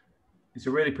it's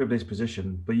a really privileged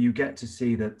position, but you get to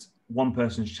see that one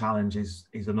person's challenge is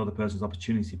another person's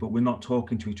opportunity, but we're not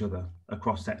talking to each other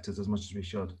across sectors as much as we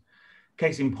should.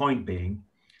 Case in point being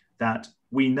that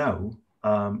we know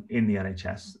in the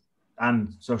NHS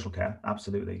and social care,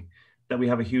 absolutely, that we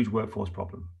have a huge workforce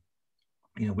problem.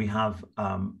 We have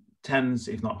tens,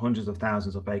 if not hundreds of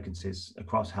thousands of vacancies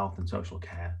across health and social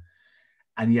care.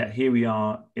 And yet here we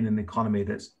are in an economy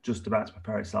that's just about to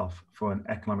prepare itself for an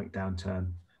economic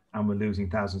downturn, and we're losing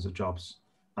thousands of jobs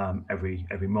every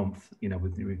month,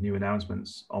 with new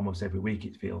announcements almost every week,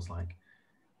 it feels like.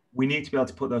 We need to be able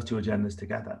to put those two agendas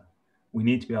together. We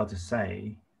need to be able to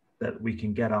say that we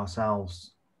can get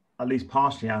ourselves at least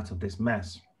partially out of this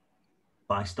mess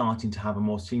by starting to have a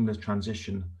more seamless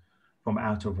transition from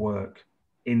out of work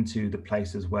into the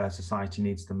places where society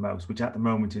needs the most, which at the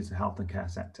moment is the health and care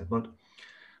sector. But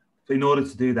in order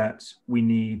to do that, we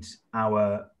need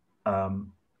our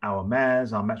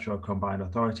mayors, our metro combined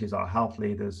authorities, our health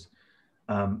leaders,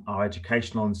 our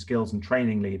educational and skills and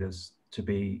training leaders to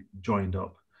be joined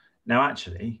up. Now,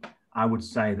 actually, I would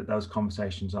say that those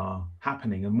conversations are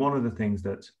happening. And one of the things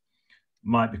that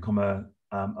might become a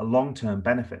long-term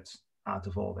benefit out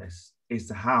of all this is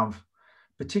to have,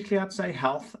 particularly I'd say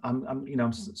health.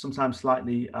 I'm sometimes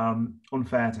slightly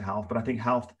unfair to health, but I think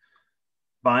health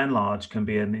by and large can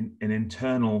be an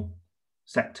internal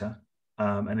sector,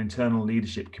 an internal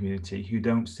leadership community who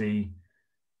don't see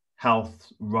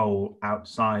health role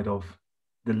outside of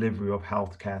delivery of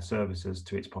healthcare services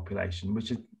to its population,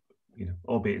 which is,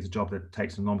 albeit it's a job that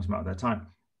takes an enormous amount of their time.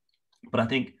 But I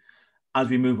think as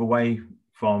we move away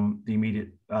from the immediate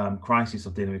crisis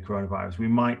of dealing with coronavirus, we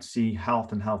might see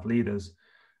health and health leaders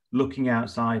looking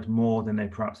outside more than they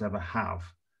perhaps ever have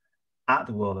at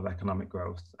the world of economic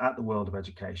growth, at the world of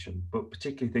education, but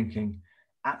particularly thinking,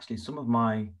 actually, for some of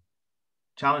my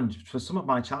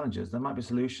challenges, there might be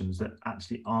solutions that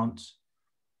actually aren't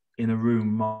in a room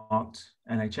marked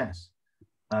NHS.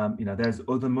 There's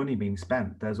other money being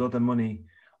spent. There's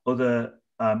other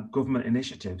government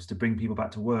initiatives to bring people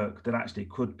back to work that actually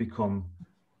could become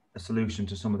a solution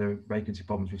to some of the vacancy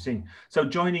problems we've seen. So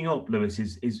joining up, Lewis,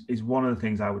 is one of the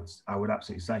things I would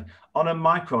absolutely say. On a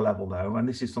micro level, though, and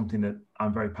this is something that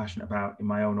I'm very passionate about in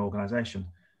my own organisation,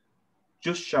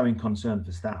 just showing concern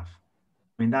for staff.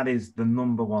 I mean, that is the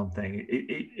number one thing.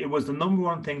 It was the number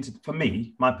one thing for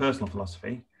me, my personal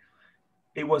philosophy.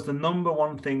 It was the number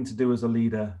one thing to do as a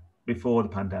leader before the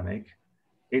pandemic.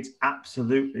 It's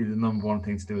absolutely the number one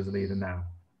thing to do as a leader now.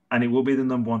 And it will be the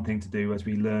number one thing to do as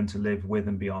we learn to live with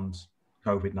and beyond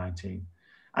COVID-19.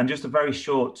 And just a very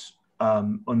short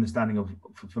understanding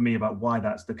for me about why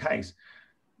that's the case.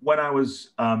 When I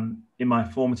was in my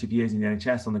formative years in the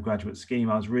NHS on the graduate scheme,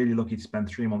 I was really lucky to spend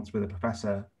 3 months with a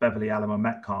professor, Beverly Alamo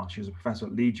Metcalf. She was a professor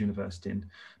at Leeds University, and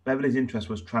Beverly's interest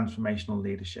was transformational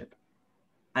leadership.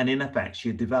 And in effect, she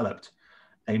had developed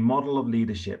a model of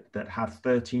leadership that had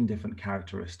 13 different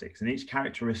characteristics, and each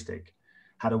characteristic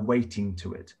had a weighting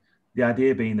to it. The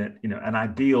idea being that, an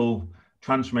ideal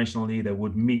transformational leader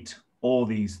would meet all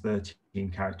these 13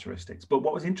 characteristics. But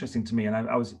what was interesting to me, and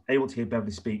I was able to hear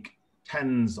Beverly speak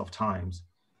tens of times,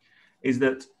 is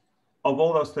that of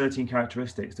all those 13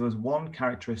 characteristics, there was one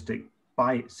characteristic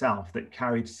by itself that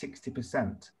carried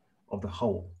 60% of the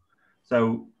whole.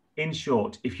 So in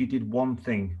short, if you did one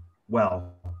thing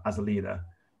well as a leader,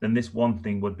 then this one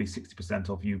thing would be 60%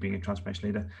 of you being a transformation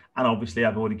leader. And obviously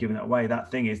I've already given it away.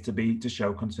 That thing is to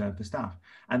show concern for staff,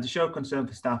 and to show concern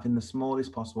for staff in the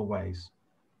smallest possible ways.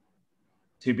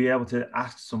 To be able to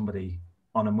ask somebody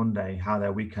on a Monday how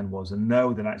their weekend was, and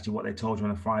know that actually what they told you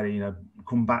on a Friday,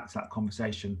 come back to that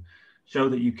conversation, show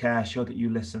that you care, show that you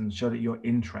listen, show that you're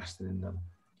interested in them,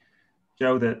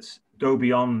 show that go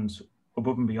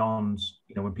above and beyond,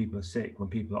 when people are sick, when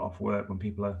people are off work, when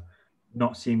people are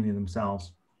not seemingly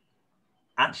themselves.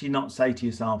 Actually not say to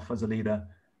yourself as a leader,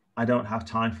 I don't have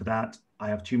time for that, I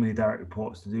have too many direct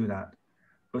reports to do that.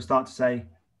 But start to say,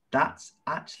 that's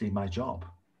actually my job.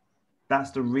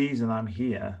 That's the reason I'm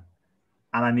here.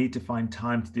 And I need to find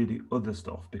time to do the other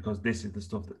stuff, because this is the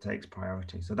stuff that takes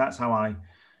priority. So that's how I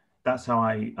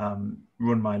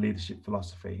run my leadership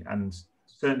philosophy. And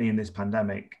certainly in this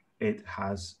pandemic, it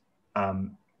has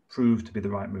proved to be the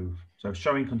right move. So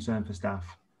showing concern for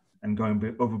staff and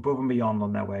going above and beyond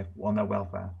on their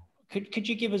welfare. Could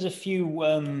you give us a few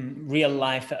real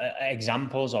life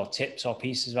examples or tips or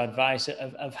pieces of advice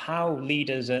of how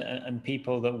leaders and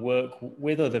people that work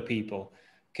with other people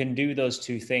can do those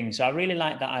two things? So I really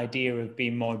like that idea of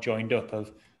being more joined up,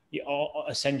 of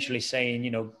essentially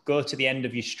saying, go to the end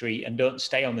of your street and don't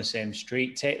stay on the same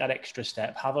street. Take that extra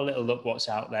step, have a little look what's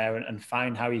out there, and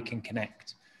find how you can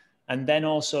connect. And then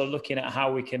also looking at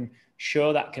how we can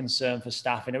show that concern for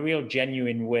staff in a real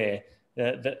genuine way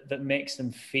that makes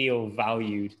them feel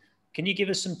valued. Can you give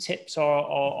us some tips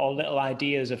or little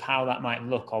ideas of how that might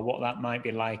look, or what that might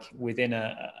be like within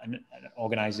an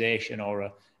organization or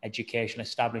an educational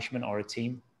establishment or a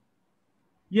team?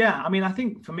 Yeah, I mean, I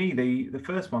think for me, the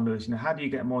first one is, how do you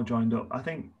get more joined up? I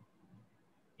think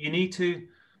you need to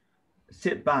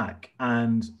sit back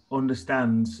and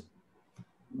understand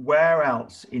where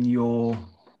else in your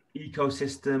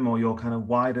ecosystem or your kind of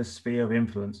wider sphere of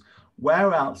influence,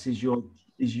 where else is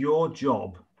your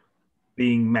job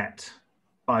being met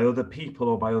by other people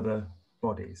or by other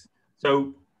bodies?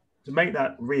 So to make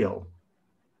that real,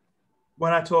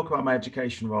 when I talk about my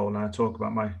education role and I talk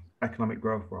about my economic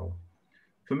growth role,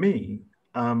 for me,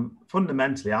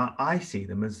 fundamentally, I see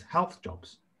them as health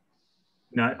jobs.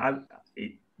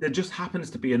 There just happens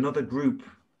to be another group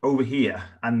over here,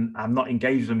 and I'm not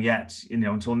engaged with them yet,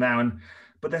 until now.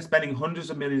 But they're spending hundreds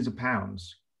of millions of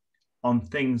pounds on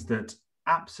things that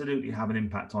absolutely have an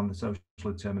impact on the social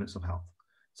determinants of health.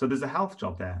 So there's a health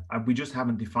job there. We just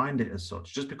haven't defined it as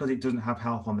such. Just because it doesn't have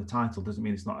health on the title doesn't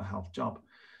mean it's not a health job.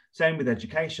 Same with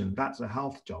education. That's a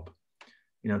health job.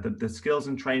 You know, the skills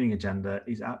and training agenda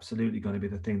is absolutely going to be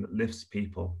the thing that lifts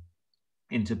people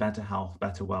into better health,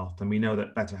 better wealth. And we know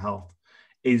that better health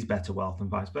is better wealth and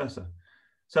vice versa.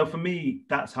 So for me,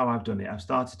 that's how I've done it. I've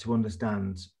started to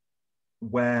understand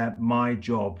where my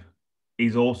job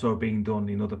is also being done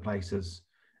in other places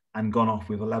and gone off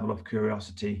with a level of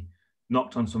curiosity,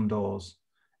 knocked on some doors,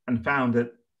 and found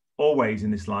that always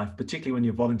in this life, particularly when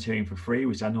you're volunteering for free,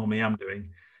 which I normally am doing,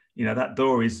 you know, that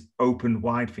door is opened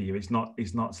wide for you. It's not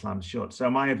slammed shut. So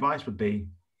my advice would be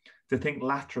to think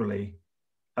laterally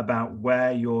about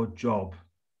where your job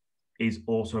is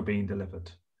also being delivered.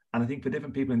 And I think for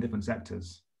different people in different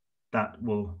sectors, that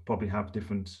will probably have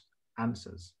different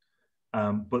answers.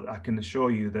 But I can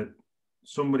assure you that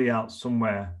somebody else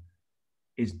somewhere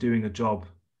is doing a job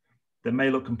that may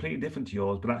look completely different to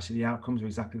yours, but actually the outcomes are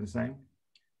exactly the same.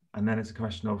 And then it's a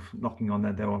question of knocking on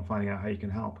their door and finding out how you can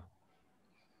help.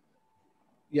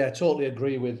 Yeah, I totally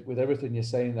agree with everything you're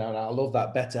saying there. And I love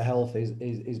that better health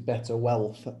is better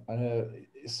wealth.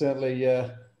 It's certainly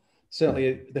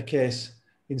the case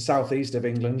in southeast of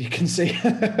England, you can see.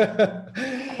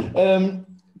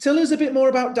 Tell us a bit more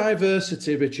about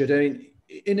diversity, Richard. I mean,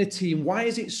 in a team, why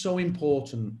is it so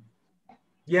important?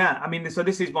 Yeah, I mean, so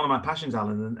this is one of my passions,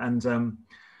 Alan, and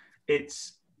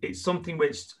it's something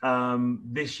which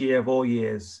this year of all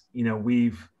years, you know,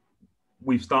 we've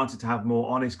started to have more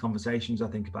honest conversations, I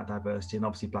think, about diversity, and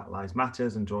obviously Black Lives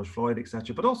Matters and George Floyd,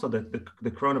 etc., but also the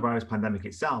coronavirus pandemic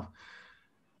itself.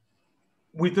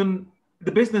 We've done,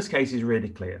 the business case is really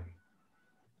clear.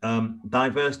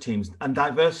 Diverse teams, and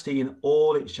diversity in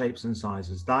all its shapes and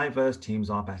sizes. Diverse teams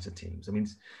are better teams. I mean,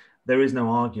 there is no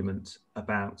argument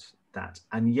about that.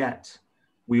 And yet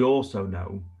we also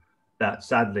know that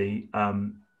sadly,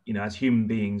 you know, as human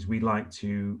beings, we like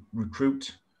to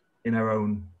recruit in our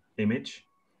own image,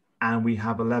 and we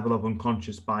have a level of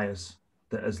unconscious bias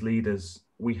that as leaders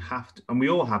we have to, and we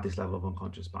all have this level of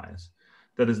unconscious bias,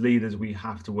 that as leaders we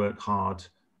have to work hard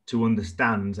to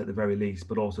understand at the very least,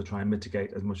 but also try and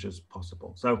mitigate as much as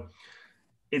possible. So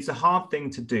it's a hard thing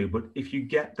to do, but if you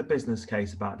get the business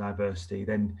case about diversity,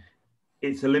 then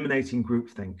it's eliminating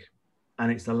groupthink,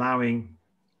 and it's allowing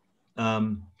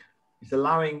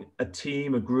a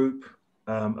team, a group,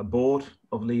 a board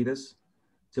of leaders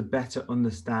to better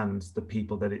understand the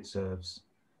people that it serves.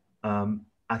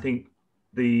 I think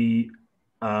the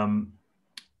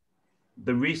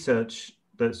research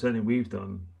that certainly we've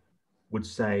done would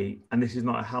say, and this is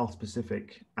not a health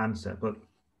specific answer, but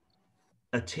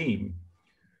a team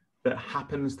that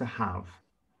happens to have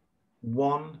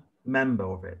one member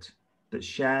of it that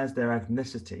shares their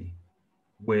ethnicity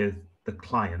with the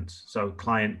client. So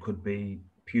client could be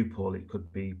pupil, it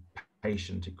could be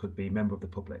patient, it could be member of the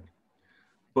public.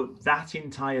 But that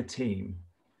entire team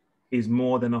is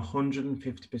more than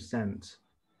 150%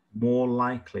 more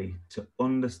likely to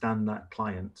understand that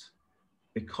client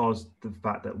because the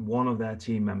fact that one of their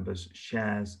team members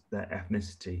shares their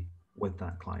ethnicity with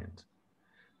that client.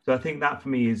 So I think that for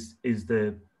me is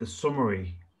the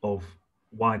summary of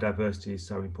why diversity is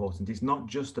so important. It's not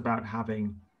just about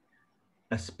having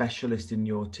a specialist in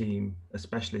your team, a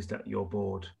specialist at your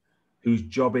board, whose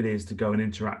job it is to go and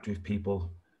interact with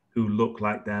people who look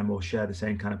like them or share the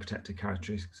same kind of protected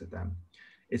characteristics of them.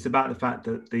 It's about the fact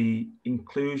that the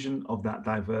inclusion of that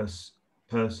diverse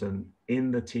person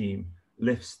in the team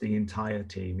lifts the entire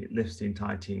team. It lifts the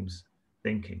entire team's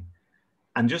thinking.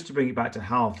 And just to bring it back to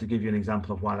health, to give you an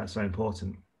example of why that's so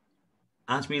important,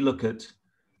 as we look at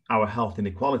our health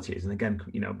inequalities, and again,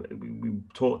 you know, we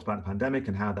talked about the pandemic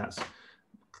and how that's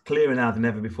clearer now than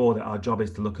ever before that our job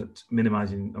is to look at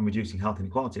minimizing and reducing health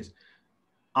inequalities.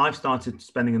 I've started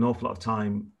spending an awful lot of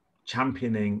time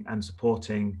championing and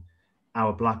supporting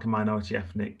our Black and minority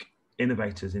ethnic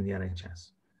innovators in the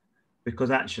NHS, because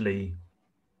actually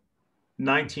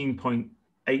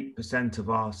 19.8% of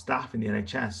our staff in the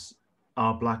NHS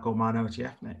are Black or minority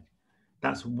ethnic.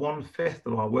 That's 1/5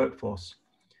 of our workforce.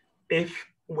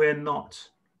 If we're not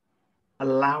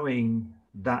allowing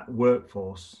that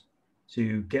workforce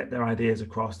to get their ideas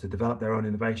across, to develop their own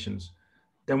innovations,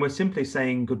 then we're simply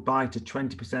saying goodbye to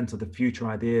 20% of the future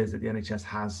ideas that the NHS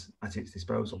has at its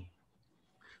disposal.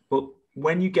 But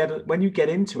when you get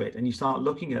into it and you start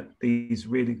looking at these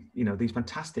really, you know, these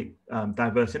fantastic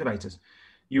diverse innovators,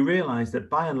 you realize that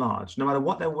by and large, no matter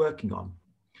what they're working on,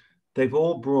 they've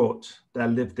all brought their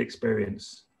lived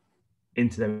experience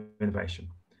into their innovation.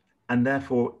 And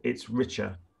therefore it's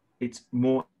richer, it's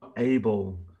more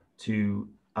able to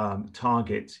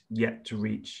target yet to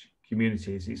reach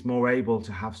communities. It's more able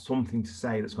to have something to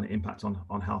say that's going to impact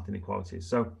on health inequalities.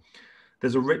 So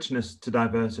there's a richness to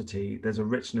diversity. There's a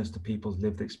richness to people's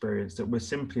lived experience that we're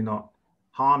simply not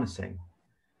harnessing.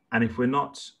 And if we're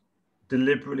not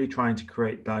deliberately trying to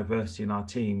create diversity in our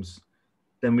teams,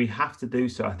 then we have to do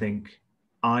so, I think,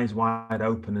 eyes wide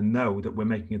open, and know that we're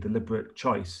making a deliberate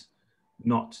choice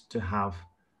not to have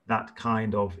that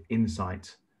kind of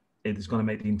insight. It is going to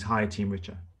make the entire team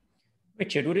richer.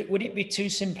 Richard, would it be too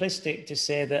simplistic to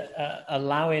say that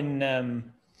allowing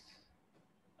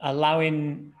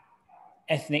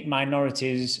ethnic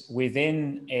minorities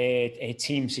within a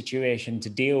team situation to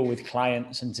deal with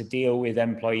clients and to deal with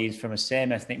employees from a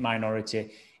same ethnic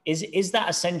minority, is that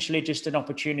essentially just an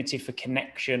opportunity for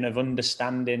connection, of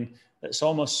understanding that's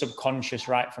almost subconscious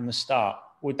right from the start?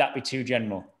 Would that be too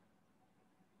general?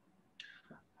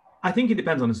 I think it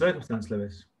depends on the circumstance,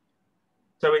 Lewis.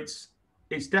 So it's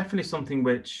definitely something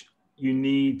which you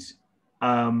need.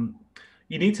 You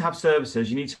need to have services.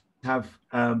 You need to have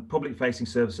public-facing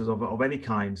services of any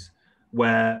kinds,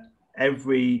 where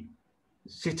every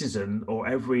citizen or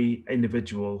every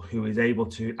individual who is able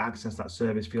to access that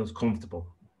service feels comfortable.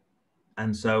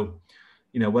 And so,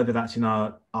 whether that's in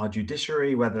our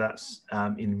judiciary, whether that's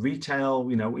in retail,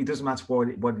 it doesn't matter what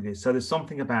it is. So there's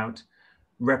something about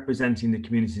representing the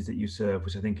communities that you serve,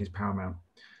 which I think is paramount.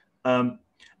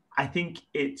 I think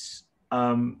it's,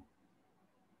 I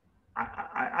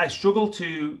struggle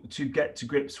to get to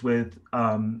grips with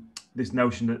this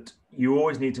notion that you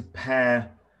always need to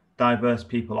pair diverse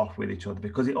people off with each other,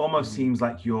 because it almost seems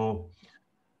like you're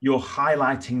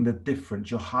highlighting the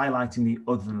difference, you're highlighting the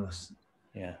otherness.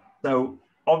 Yeah. So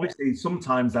obviously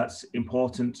sometimes that's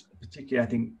important, particularly I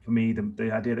think for me, the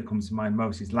idea that comes to mind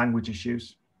most is language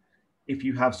issues. If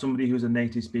you have somebody who's a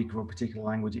native speaker of a particular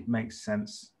language, it makes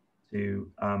sense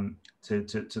to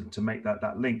make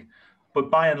that link. But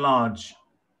by and large,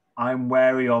 I'm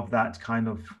wary of that kind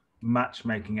of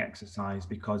matchmaking exercise,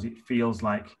 because it feels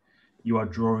like you are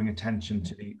drawing attention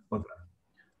to the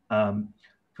other.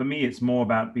 For me, it's more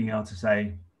about being able to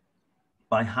say,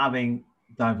 by having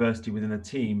diversity within a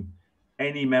team,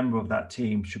 any member of that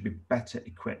team should be better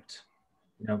equipped,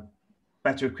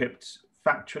 better equipped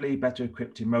factually, better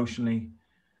equipped emotionally,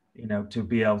 to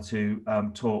be able to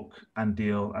talk and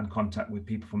deal and contact with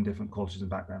people from different cultures and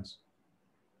backgrounds.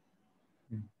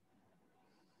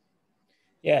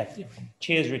 Yeah,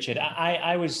 cheers, Richard.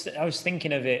 I was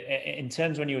thinking of it in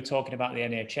terms when you were talking about the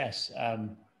NHS.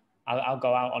 I'll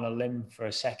go out on a limb for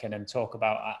a second and talk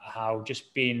about how,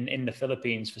 just being in the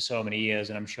Philippines for so many years,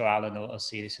 and I'm sure Alan will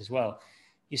see this as well,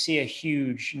 you see a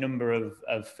huge number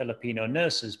of Filipino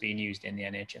nurses being used in the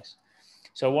NHS.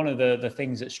 So one of the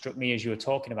things that struck me as you were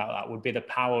talking about that would be the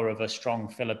power of a strong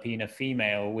Filipina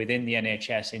female within the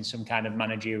NHS in some kind of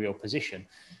managerial position.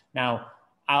 Now,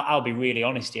 I'll be really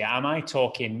honest here. Am I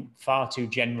talking far too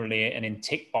generally and in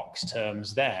tick box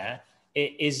terms there?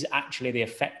 It is actually the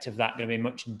effect of that going to be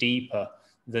much deeper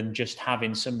than just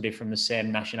having somebody from the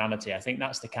same nationality. I think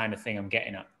that's the kind of thing I'm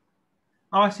getting at.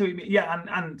 Oh, I see what you mean. Yeah,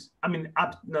 and I mean,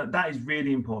 no, that is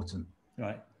really important.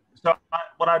 Right. So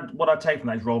what I take from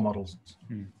that is role models.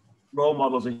 Role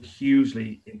models are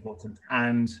hugely important,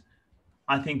 and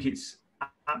I think it's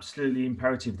absolutely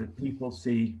imperative that people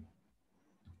see,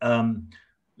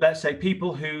 let's say,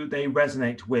 people who they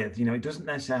resonate with. It doesn't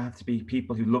necessarily have to be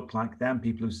people who look like them,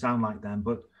 people who sound like them,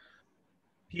 but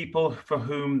people for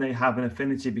whom they have an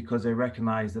affinity because they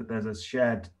recognize that there's a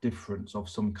shared difference of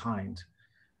some kind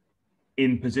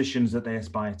in positions that they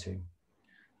aspire to.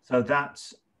 So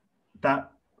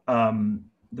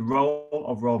the role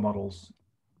of role models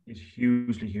is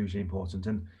hugely important.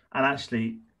 And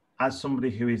actually, as somebody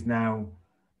who is now,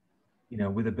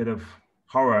 with a bit of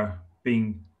horror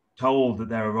being told that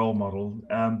they're a role model,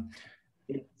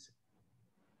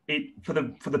 for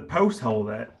the post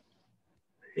holder,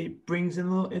 it brings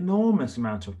an enormous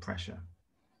amount of pressure,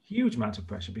 huge amount of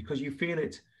pressure, because you feel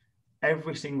it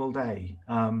every single day.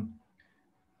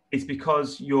 It's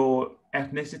because your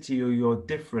ethnicity or your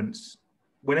difference,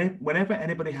 whenever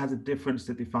anybody has a difference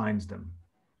that defines them,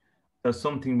 there's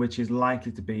something which is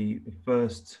likely to be the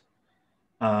first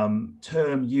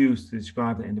term used to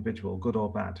describe the individual, good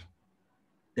or bad,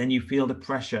 then you feel the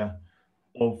pressure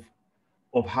of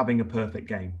having a perfect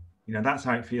game. That's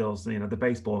how it feels, the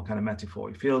baseball kind of metaphor.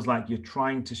 It feels like you're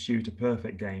trying to shoot a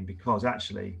perfect game, because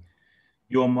actually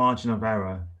your margin of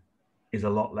error is a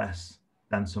lot less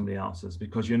than somebody else's,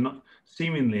 because you're not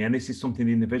seemingly, and this is something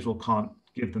the individual can't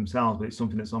give themselves, but it's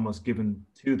something that's almost given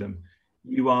to them.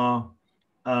 You are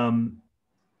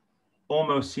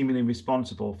almost seemingly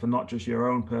responsible for not just your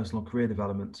own personal career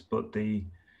development, but the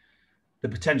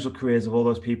potential careers of all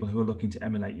those people who are looking to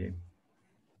emulate you.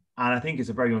 And I think it's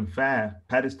a very unfair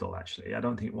pedestal, actually.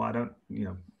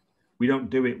 We don't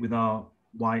do it with our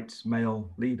white male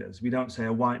leaders. We don't say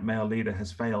a white male leader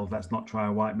has failed, let's not try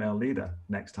a white male leader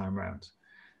next time round.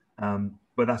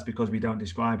 But that's because we don't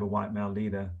describe a white male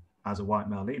leader as a white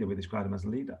male leader, we describe them as a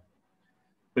leader.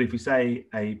 But if we say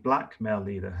a black male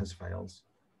leader has failed,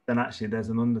 then actually there's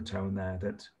an undertone there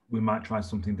that we might try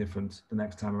something different the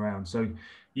next time around. So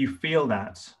you feel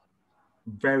that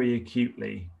very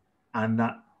acutely, and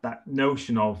that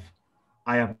notion of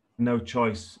I have no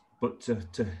choice but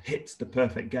to hit the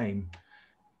perfect game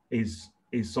is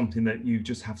something that you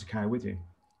just have to carry with you.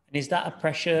 And is that a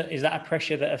pressure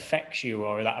that affects you,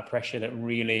 or is that a pressure that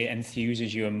really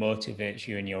enthuses you and motivates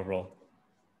you in your role?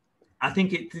 I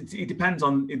think it depends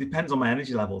on my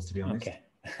energy levels, to be honest. Okay.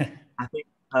 I think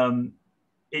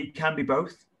it can be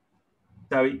both.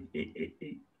 So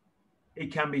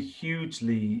it can be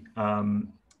hugely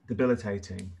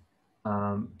debilitating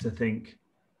to think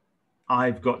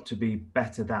I've got to be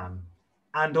better than,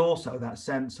 and also that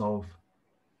sense of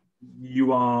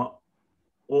you are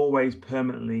always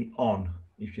permanently on,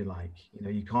 if you like. You know,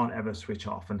 you can't ever switch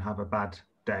off and have a bad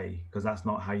day, because that's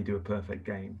not how you do a perfect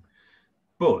game.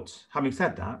 But having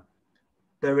said that,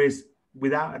 there is,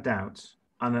 without a doubt,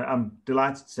 and I'm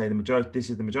delighted to say this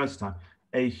is the majority of the time,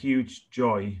 a huge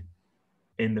joy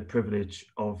in the privilege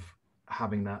of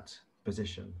having that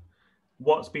position.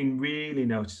 What's been really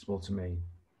noticeable to me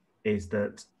is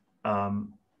that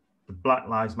the Black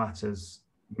Lives Matters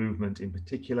movement in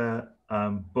particular,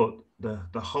 but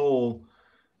the whole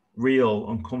real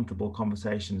uncomfortable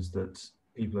conversations that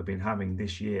people have been having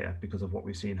this year because of what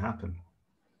we've seen happen,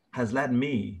 has led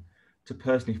me to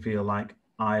personally feel like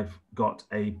I've got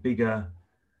a bigger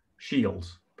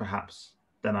shield, perhaps,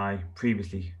 than I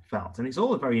previously felt. And it's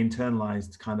all a very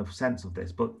internalized kind of sense of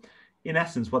this. But in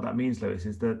essence, what that means, Lewis,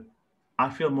 is that I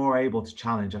feel more able to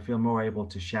challenge. I feel more able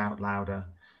to shout louder.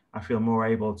 I feel more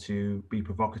able to be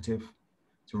provocative,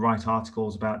 to write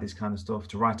articles about this kind of stuff,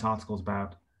 to write articles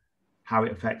about how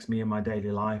it affects me in my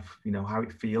daily life, you know, how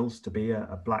it feels to be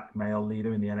a black male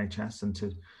leader in the NHS, and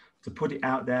to put it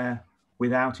out there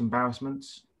without embarrassment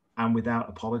and without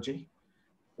apology.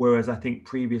 Whereas I think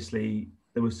previously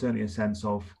there was certainly a sense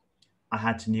of I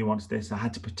had to nuance this, I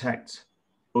had to protect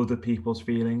other people's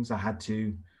feelings, I had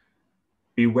to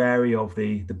be wary of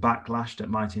the backlash that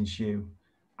might ensue.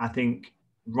 I think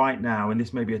right now, and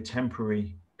this may be a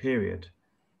temporary period,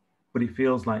 but it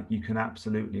feels like you can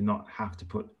absolutely not have to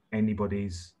put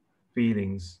anybody's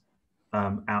feelings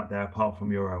out there apart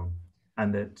from your own.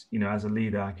 And that, you know, as a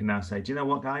leader, I can now say, do you know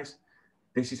what, guys,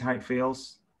 this is how it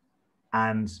feels.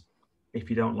 And if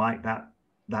you don't like that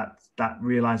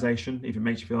realization, if it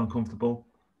makes you feel uncomfortable,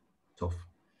 tough.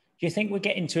 Do you think we're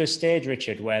getting to a stage,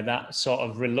 Richard, where that sort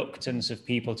of reluctance of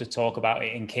people to talk about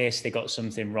it in case they got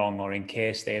something wrong or in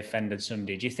case they offended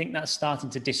somebody, do you think that's starting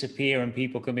to disappear and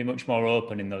people can be much more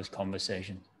open in those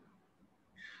conversations?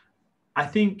 I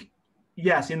think,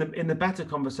 yes, in the better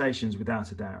conversations,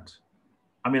 without a doubt.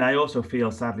 I mean, I also feel,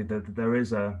 sadly, that there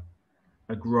is a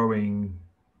growing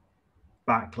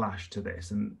backlash to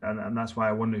this, and that's why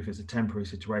I wonder if it's a temporary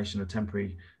situation, a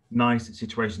temporary nice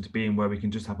situation to be in, where we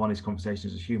can just have honest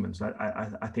conversations as humans.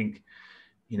 I think,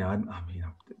 you know,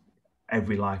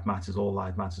 every life matters, all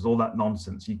life matters, all that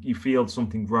nonsense. You feel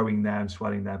something growing there and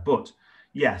swelling there. But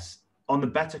yes, on the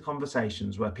better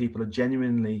conversations where people are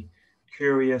genuinely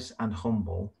curious and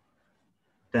humble,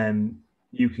 then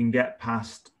you can get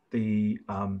past the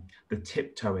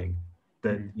tiptoeing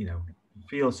that, you know,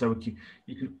 feel so acute.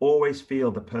 You can always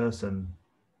feel the person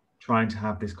trying to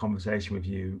have this conversation with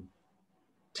you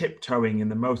tiptoeing in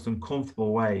the most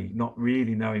uncomfortable way, not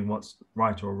really knowing what's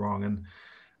right or wrong. And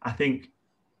I think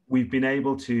we've been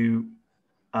able to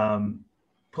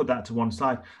put that to one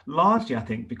side, largely, I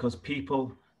think, because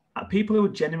people who are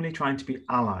genuinely trying to be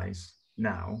allies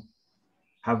now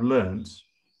have learned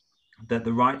that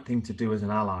the right thing to do as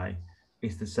an ally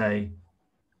is to say,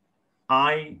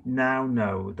 I now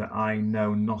know that I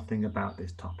know nothing about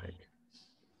this topic,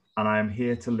 and I am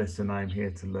here to listen, I am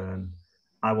here to learn.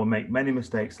 I will make many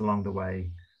mistakes along the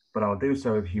way, but I'll do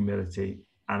so with humility,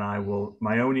 and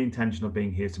my only intention of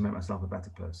being here is to make myself a better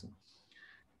person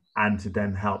and to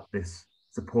then help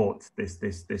support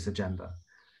this agenda.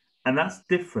 And that's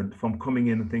different from coming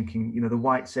in and thinking, you know, the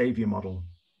white savior model,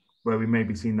 where we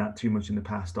maybe seen that too much in the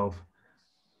past of,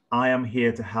 I am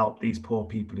here to help these poor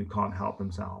people who can't help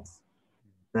themselves.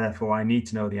 Therefore, I need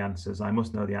to know the answers. I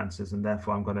must know the answers. And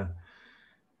therefore, I'm going to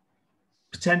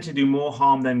potentially do more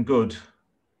harm than good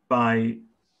by,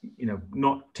 you know,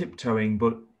 not tiptoeing,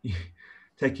 but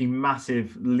taking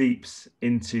massive leaps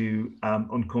into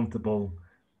uncomfortable,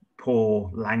 poor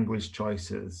language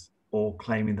choices, or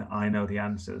claiming that I know the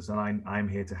answers and I'm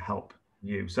here to help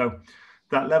you. So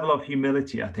that level of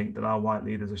humility, I think, that our white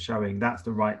leaders are showing, that's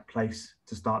the right place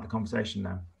to start the conversation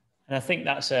now. And I think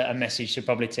that's a message to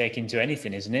probably take into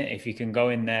anything, isn't it? If you can go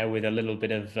in there with a little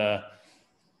bit of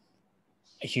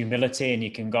humility, and you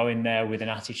can go in there with an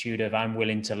attitude of, I'm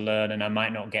willing to learn and I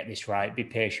might not get this right, be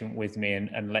patient with me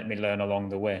and let me learn along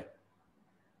the way.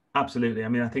 Absolutely. I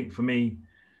mean, I think for me,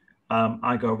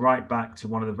 I go right back to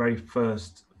one of the very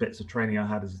first bits of training I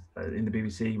had in the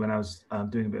BBC when I was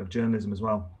doing a bit of journalism as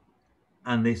well.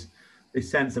 And this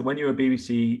sense that when you're a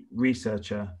BBC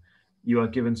researcher, you are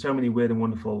given so many weird and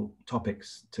wonderful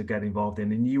topics to get involved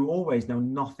in, and you always know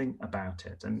nothing about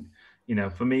it. And, you know,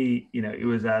 for me, you know, it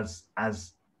was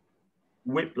as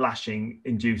whiplashing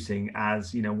inducing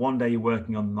as, you know, one day you're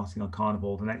working on the Nottingham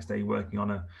Carnival, the next day you're working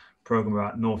on a program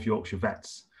about North Yorkshire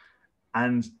vets.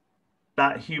 And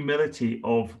that humility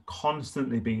of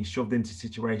constantly being shoved into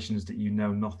situations that you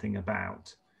know nothing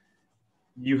about,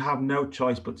 you have no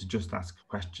choice but to just ask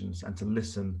questions and to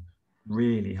listen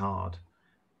really hard.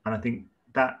 And I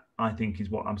think is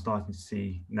what I'm starting to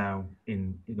see now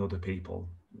in other people.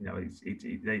 You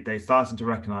know, they're starting to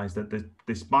recognize that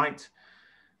despite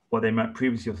what they might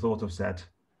previously have thought or said,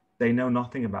 they know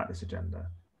nothing about this agenda.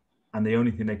 And the only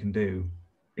thing they can do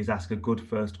is ask a good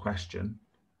first question,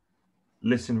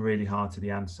 listen really hard to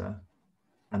the answer,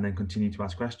 and then continue to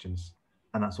ask questions.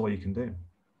 And that's all you can do.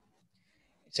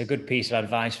 It's a good piece of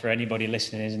advice for anybody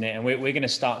listening, isn't it? And we're going to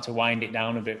start to wind it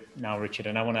down a bit now, Richard.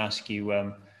 And I want to ask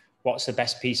you, what's the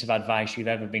best piece of advice you've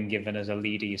ever been given as a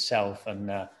leader yourself? And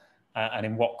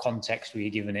in what context were you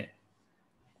given it?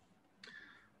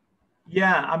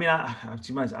 Yeah, I mean,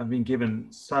 I've been given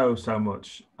so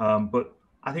much. But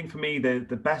I think for me, the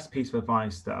best piece of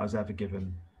advice that I was ever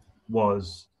given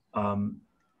was to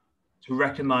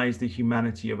recognize the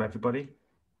humanity of everybody.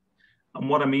 And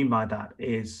what I mean by that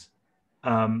is,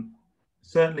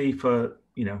 certainly for,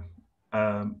 you know,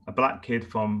 a black kid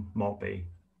from Maltby,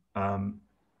 from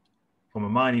a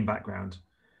mining background,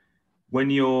 when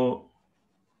you're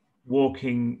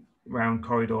walking around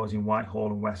corridors in Whitehall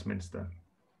and Westminster,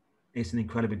 it's an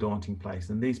incredibly daunting place.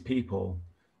 And these people,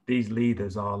 these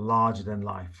leaders are larger than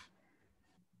life.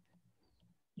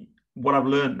 What I've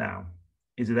learned now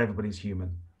is that everybody's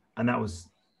human. And that was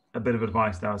a bit of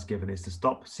advice that I was given, is to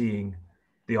stop seeing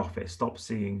the office, stop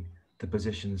seeing the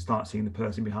position, start seeing the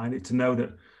person behind it, to know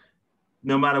that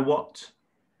no matter what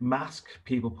mask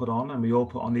people put on, and we all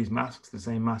put on these masks, the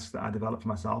same masks that I developed for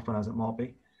myself when I was at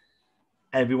Maltby,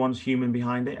 everyone's human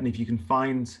behind it. And if you can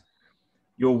find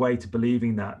your way to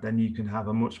believing that, then you can have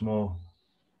a much more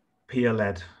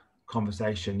peer-led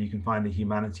conversation. You can find the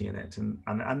humanity in it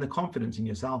and the confidence in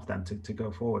yourself then to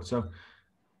go forward. So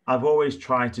I've always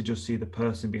tried to just see the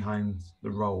person behind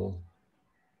the role,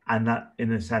 and that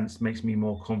in a sense makes me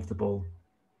more comfortable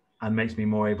and makes me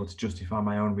more able to justify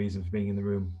my own reason for being in the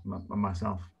room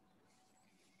myself.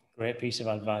 Great piece of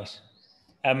advice.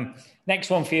 Next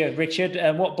one for you, Richard.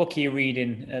 What book are you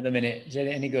reading at the minute? Is it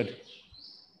any good?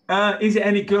 Is it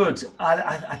any good?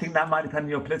 I think that might depend on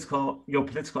your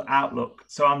political outlook.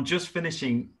 So I'm just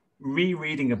finishing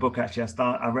rereading a book. Actually,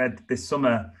 I read this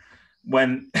summer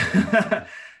when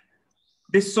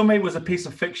this summer it was a piece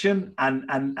of fiction,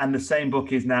 and the same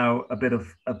book is now a bit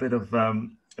of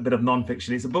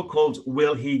non-fiction. It's a book called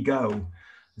Will He Go?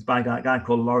 It's by a guy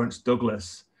called Lawrence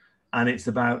Douglas, and it's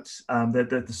about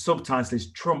the subtitle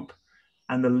is Trump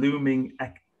and the Looming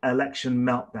Election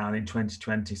Meltdown in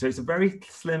 2020. So it's a very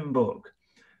slim book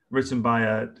written by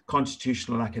a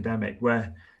constitutional academic,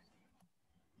 where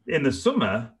in the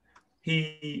summer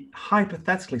he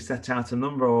hypothetically set out a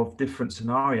number of different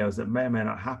scenarios that may or may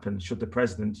not happen should the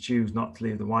president choose not to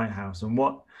leave the White House, and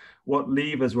what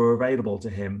levers were available to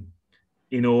him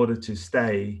in order to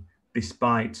stay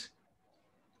despite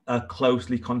a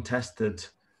closely contested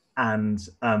and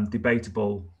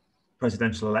debatable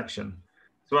presidential election.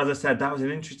 So as I said, that was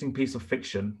an interesting piece of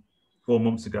fiction 4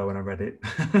 months ago when I read it.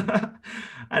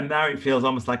 And now it feels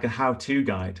almost like a how-to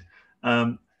guide.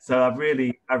 So I've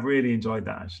really enjoyed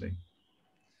that, actually.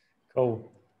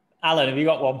 Cool. Alan, have you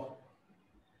got one?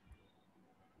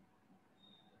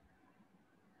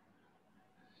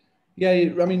 Yeah,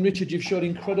 I mean, Richard, you've showed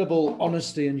incredible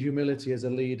honesty and humility as a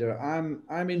leader.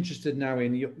 I'm interested now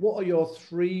in what are your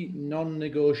 3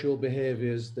 non-negotiable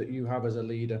behaviours that you have as a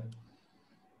leader?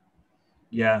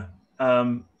 Yeah.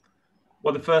 Well,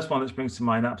 the first one that springs to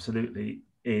mind absolutely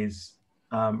is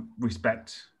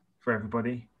respect for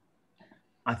everybody.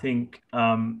 I think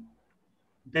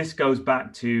this goes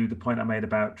back to the point I made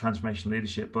about transformational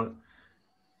leadership, but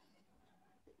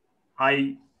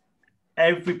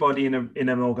everybody in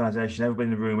an organization, everybody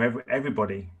in the room,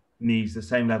 everybody needs the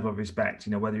same level of respect,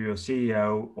 whether you're a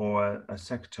CEO or a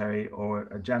secretary or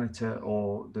a janitor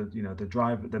or the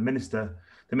driver, the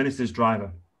minister's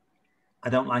driver. I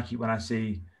don't like it when I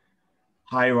see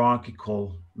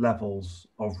hierarchical levels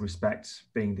of respect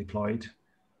being deployed.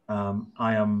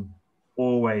 I am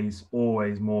always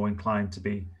more inclined to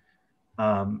be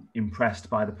impressed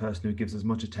by the person who gives as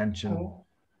much attention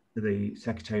to the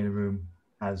secretary in the room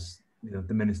as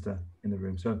the minister in the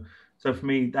room. So for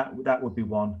me, that would be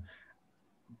one.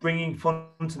 Bringing fun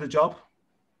to the job,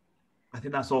 I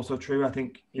think that's also true. I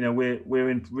think we're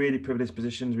in really privileged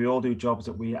positions. We all do jobs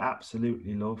that we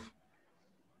absolutely love.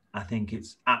 I think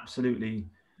it's absolutely.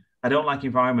 I don't like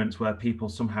environments where people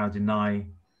somehow deny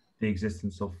the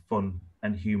existence of fun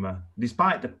and humour,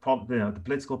 despite the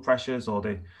political pressures or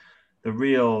the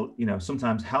real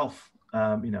sometimes health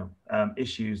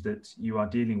issues that you are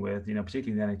dealing with.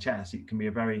 Particularly in the NHS, it can be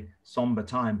a very somber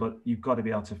time, but you've got to be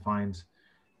able to find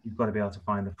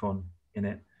the fun in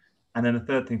it. And then the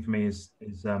third thing for me is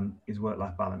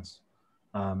work-life balance.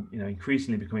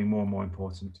 Increasingly becoming more and more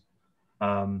important.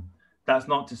 That's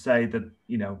not to say that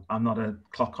I'm not a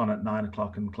clock on at 9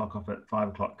 o'clock and clock off at 5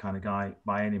 o'clock kind of guy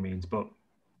by any means, but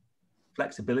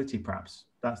flexibility, perhaps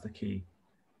that's the key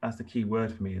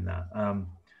word for me in that.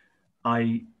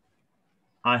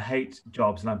 I hate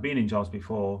jobs, and I've been in jobs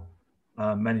before,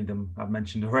 many of them I've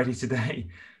mentioned already today,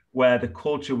 where the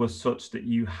culture was such that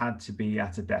you had to be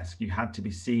at a desk, you had to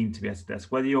be seen to be at a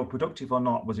desk. Whether you're productive or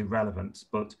not was irrelevant,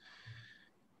 but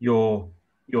your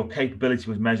capability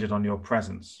was measured on your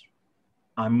presence.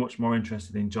 I'm much more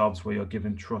interested in jobs where you're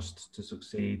given trust to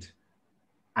succeed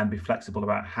and be flexible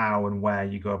about how and where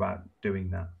you go about doing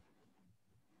that.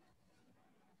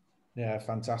 Yeah,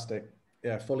 fantastic.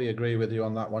 Yeah, fully agree with you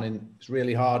on that one. And it's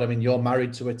really hard. I mean, you're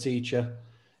married to a teacher.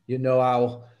 You know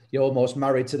how you're almost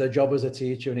married to the job as a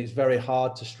teacher, and it's very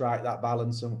hard to strike that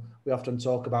balance. And we often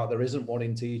talk about there isn't one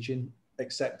in teaching,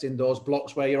 except in those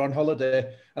blocks where you're on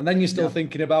holiday, and then you're still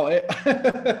thinking about it.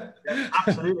 Yeah,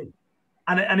 absolutely.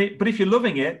 But if you're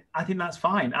loving it, I think that's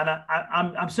fine. And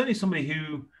I'm certainly somebody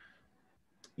who,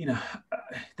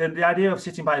 the idea of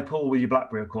sitting by a pool with your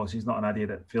BlackBerry, of course, is not an idea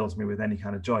that fills me with any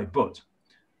kind of joy. But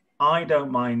I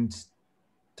don't mind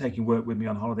taking work with me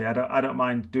on holiday. I don't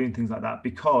mind doing things like that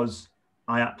because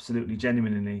I absolutely,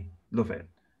 genuinely love it.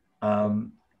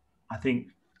 I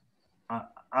think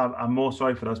I'm more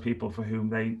sorry for those people for whom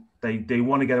they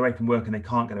want to get away from work and they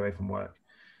can't get away from work.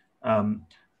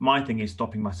 My thing is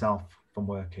stopping myself from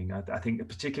working. I think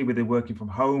particularly with the working from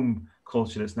home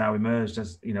culture that's now emerged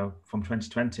as, from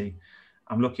 2020,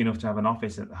 I'm lucky enough to have an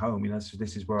office at home. So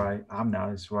this is where I am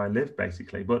now. This is where I live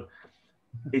basically, but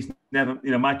it's never,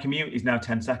 my commute is now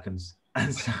 10 seconds.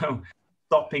 And so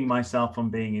stopping myself from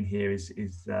being in here is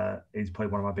probably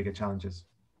one of my bigger challenges.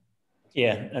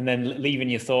 Yeah, and then leaving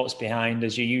your thoughts behind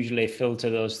as you usually filter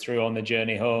those through on the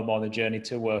journey home or the journey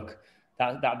to work.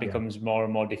 That becomes more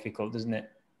and more difficult, doesn't it?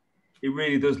 It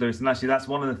really does, Lewis. And actually, that's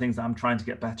one of the things that I'm trying to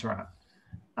get better at.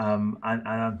 And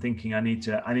I'm thinking I need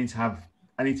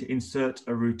to insert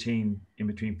a routine in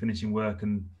between finishing work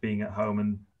and being at home,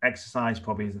 and exercise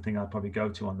probably is the thing I'd probably go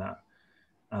to on that.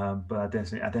 But I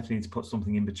definitely need to put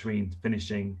something in between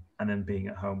finishing and then being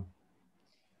at home.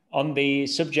 On the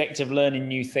subject of learning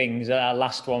new things, our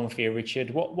last one for you,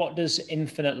 Richard, what does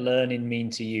infinite learning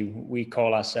mean to you? We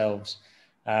call ourselves,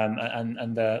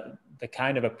 and the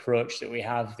kind of approach that we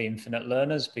have, the infinite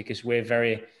learners, because we're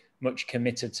very much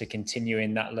committed to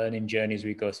continuing that learning journey as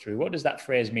we go through. What does that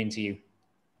phrase mean to you?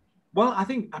 Well, I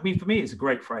mean, for me, it's a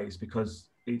great phrase because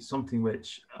it's something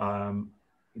which,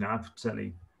 I've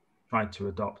certainly tried to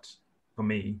adopt for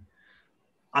me.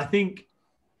 I think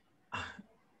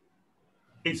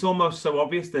it's almost so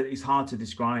obvious that it's hard to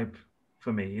describe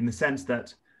for me, in the sense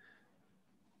that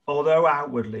although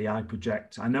outwardly I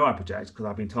know I project because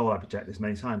I've been told I project this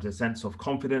many times, a sense of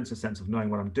confidence, a sense of knowing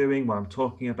what I'm doing, what I'm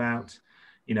talking about.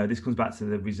 This comes back to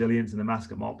the resilience and the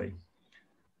mask at Maltby.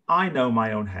 I know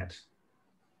my own head,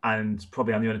 and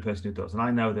probably I'm the only person who does. And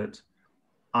I know that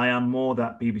I am more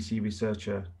that BBC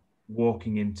researcher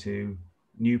walking into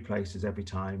new places every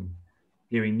time,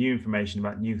 hearing new information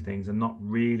about new things and not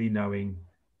really knowing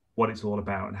what it's all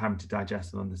about and having to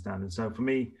digest and understand. And so for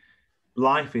me,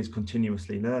 life is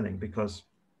continuously learning because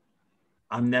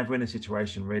I'm never in a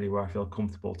situation really where I feel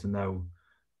comfortable to know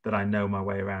that I know my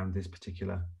way around this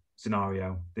particular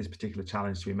scenario, this particular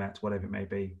challenge to be met, whatever it may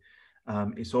be.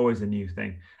 It's always a new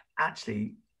thing.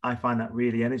 Actually, I find that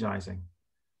really energizing.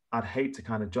 I'd hate the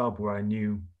kind of job where I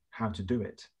knew how to do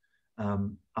it.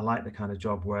 I like the kind of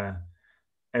job where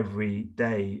every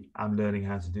day I'm learning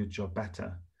how to do the job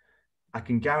better. I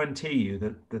can guarantee you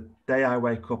that the day I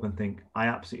wake up and think, I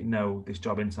absolutely know this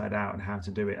job inside out and how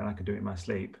to do it, and I can do it in my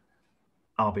sleep,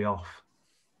 I'll be off.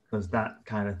 Because that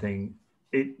kind of thing,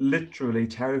 it literally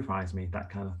terrifies me, that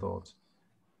kind of thought.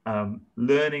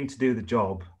 Learning to do the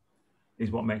job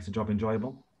is what makes the job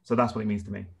enjoyable. So that's what it means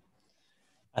to me.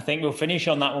 I think we'll finish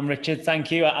on that one, Richard. Thank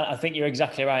you. I think you're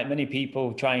exactly right. Many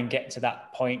people try and get to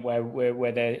that point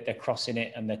where they're crossing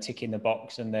it and they're ticking the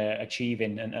box and they're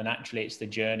achieving. And actually, it's the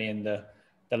journey and the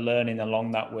learning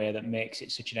along that way that makes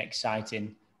it such an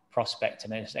exciting prospect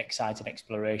and an exciting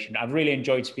exploration. I've really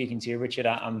enjoyed speaking to you, Richard.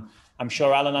 I'm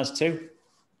sure Alan has too.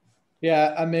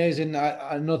 Yeah, amazing.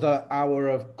 Another hour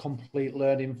of complete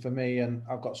learning for me, and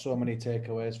I've got so many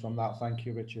takeaways from that. Thank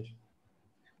you, Richard.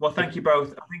 Well, thank you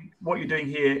both. I think what you're doing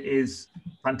here is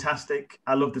fantastic.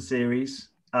 I love the series.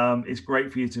 It's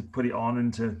great for you to put it on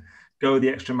and to go the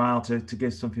extra mile to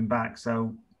give something back.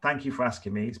 So thank you for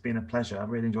asking me. It's been a pleasure. I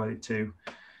really enjoyed it too.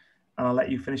 And I'll let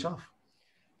you finish off.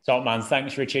 Top man.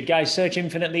 Thanks, Richard. Guys, search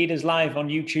Infinite Leaders Live on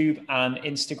YouTube and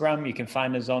Instagram. You can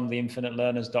find us on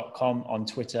theinfinitelearners.com, on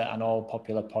Twitter and all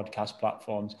popular podcast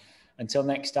platforms. Until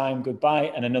next time,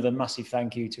 goodbye. And another massive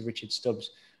thank you to Richard Stubbs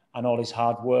and all his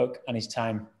hard work and his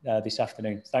time this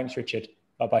afternoon. Thanks, Richard.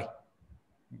 Bye-bye.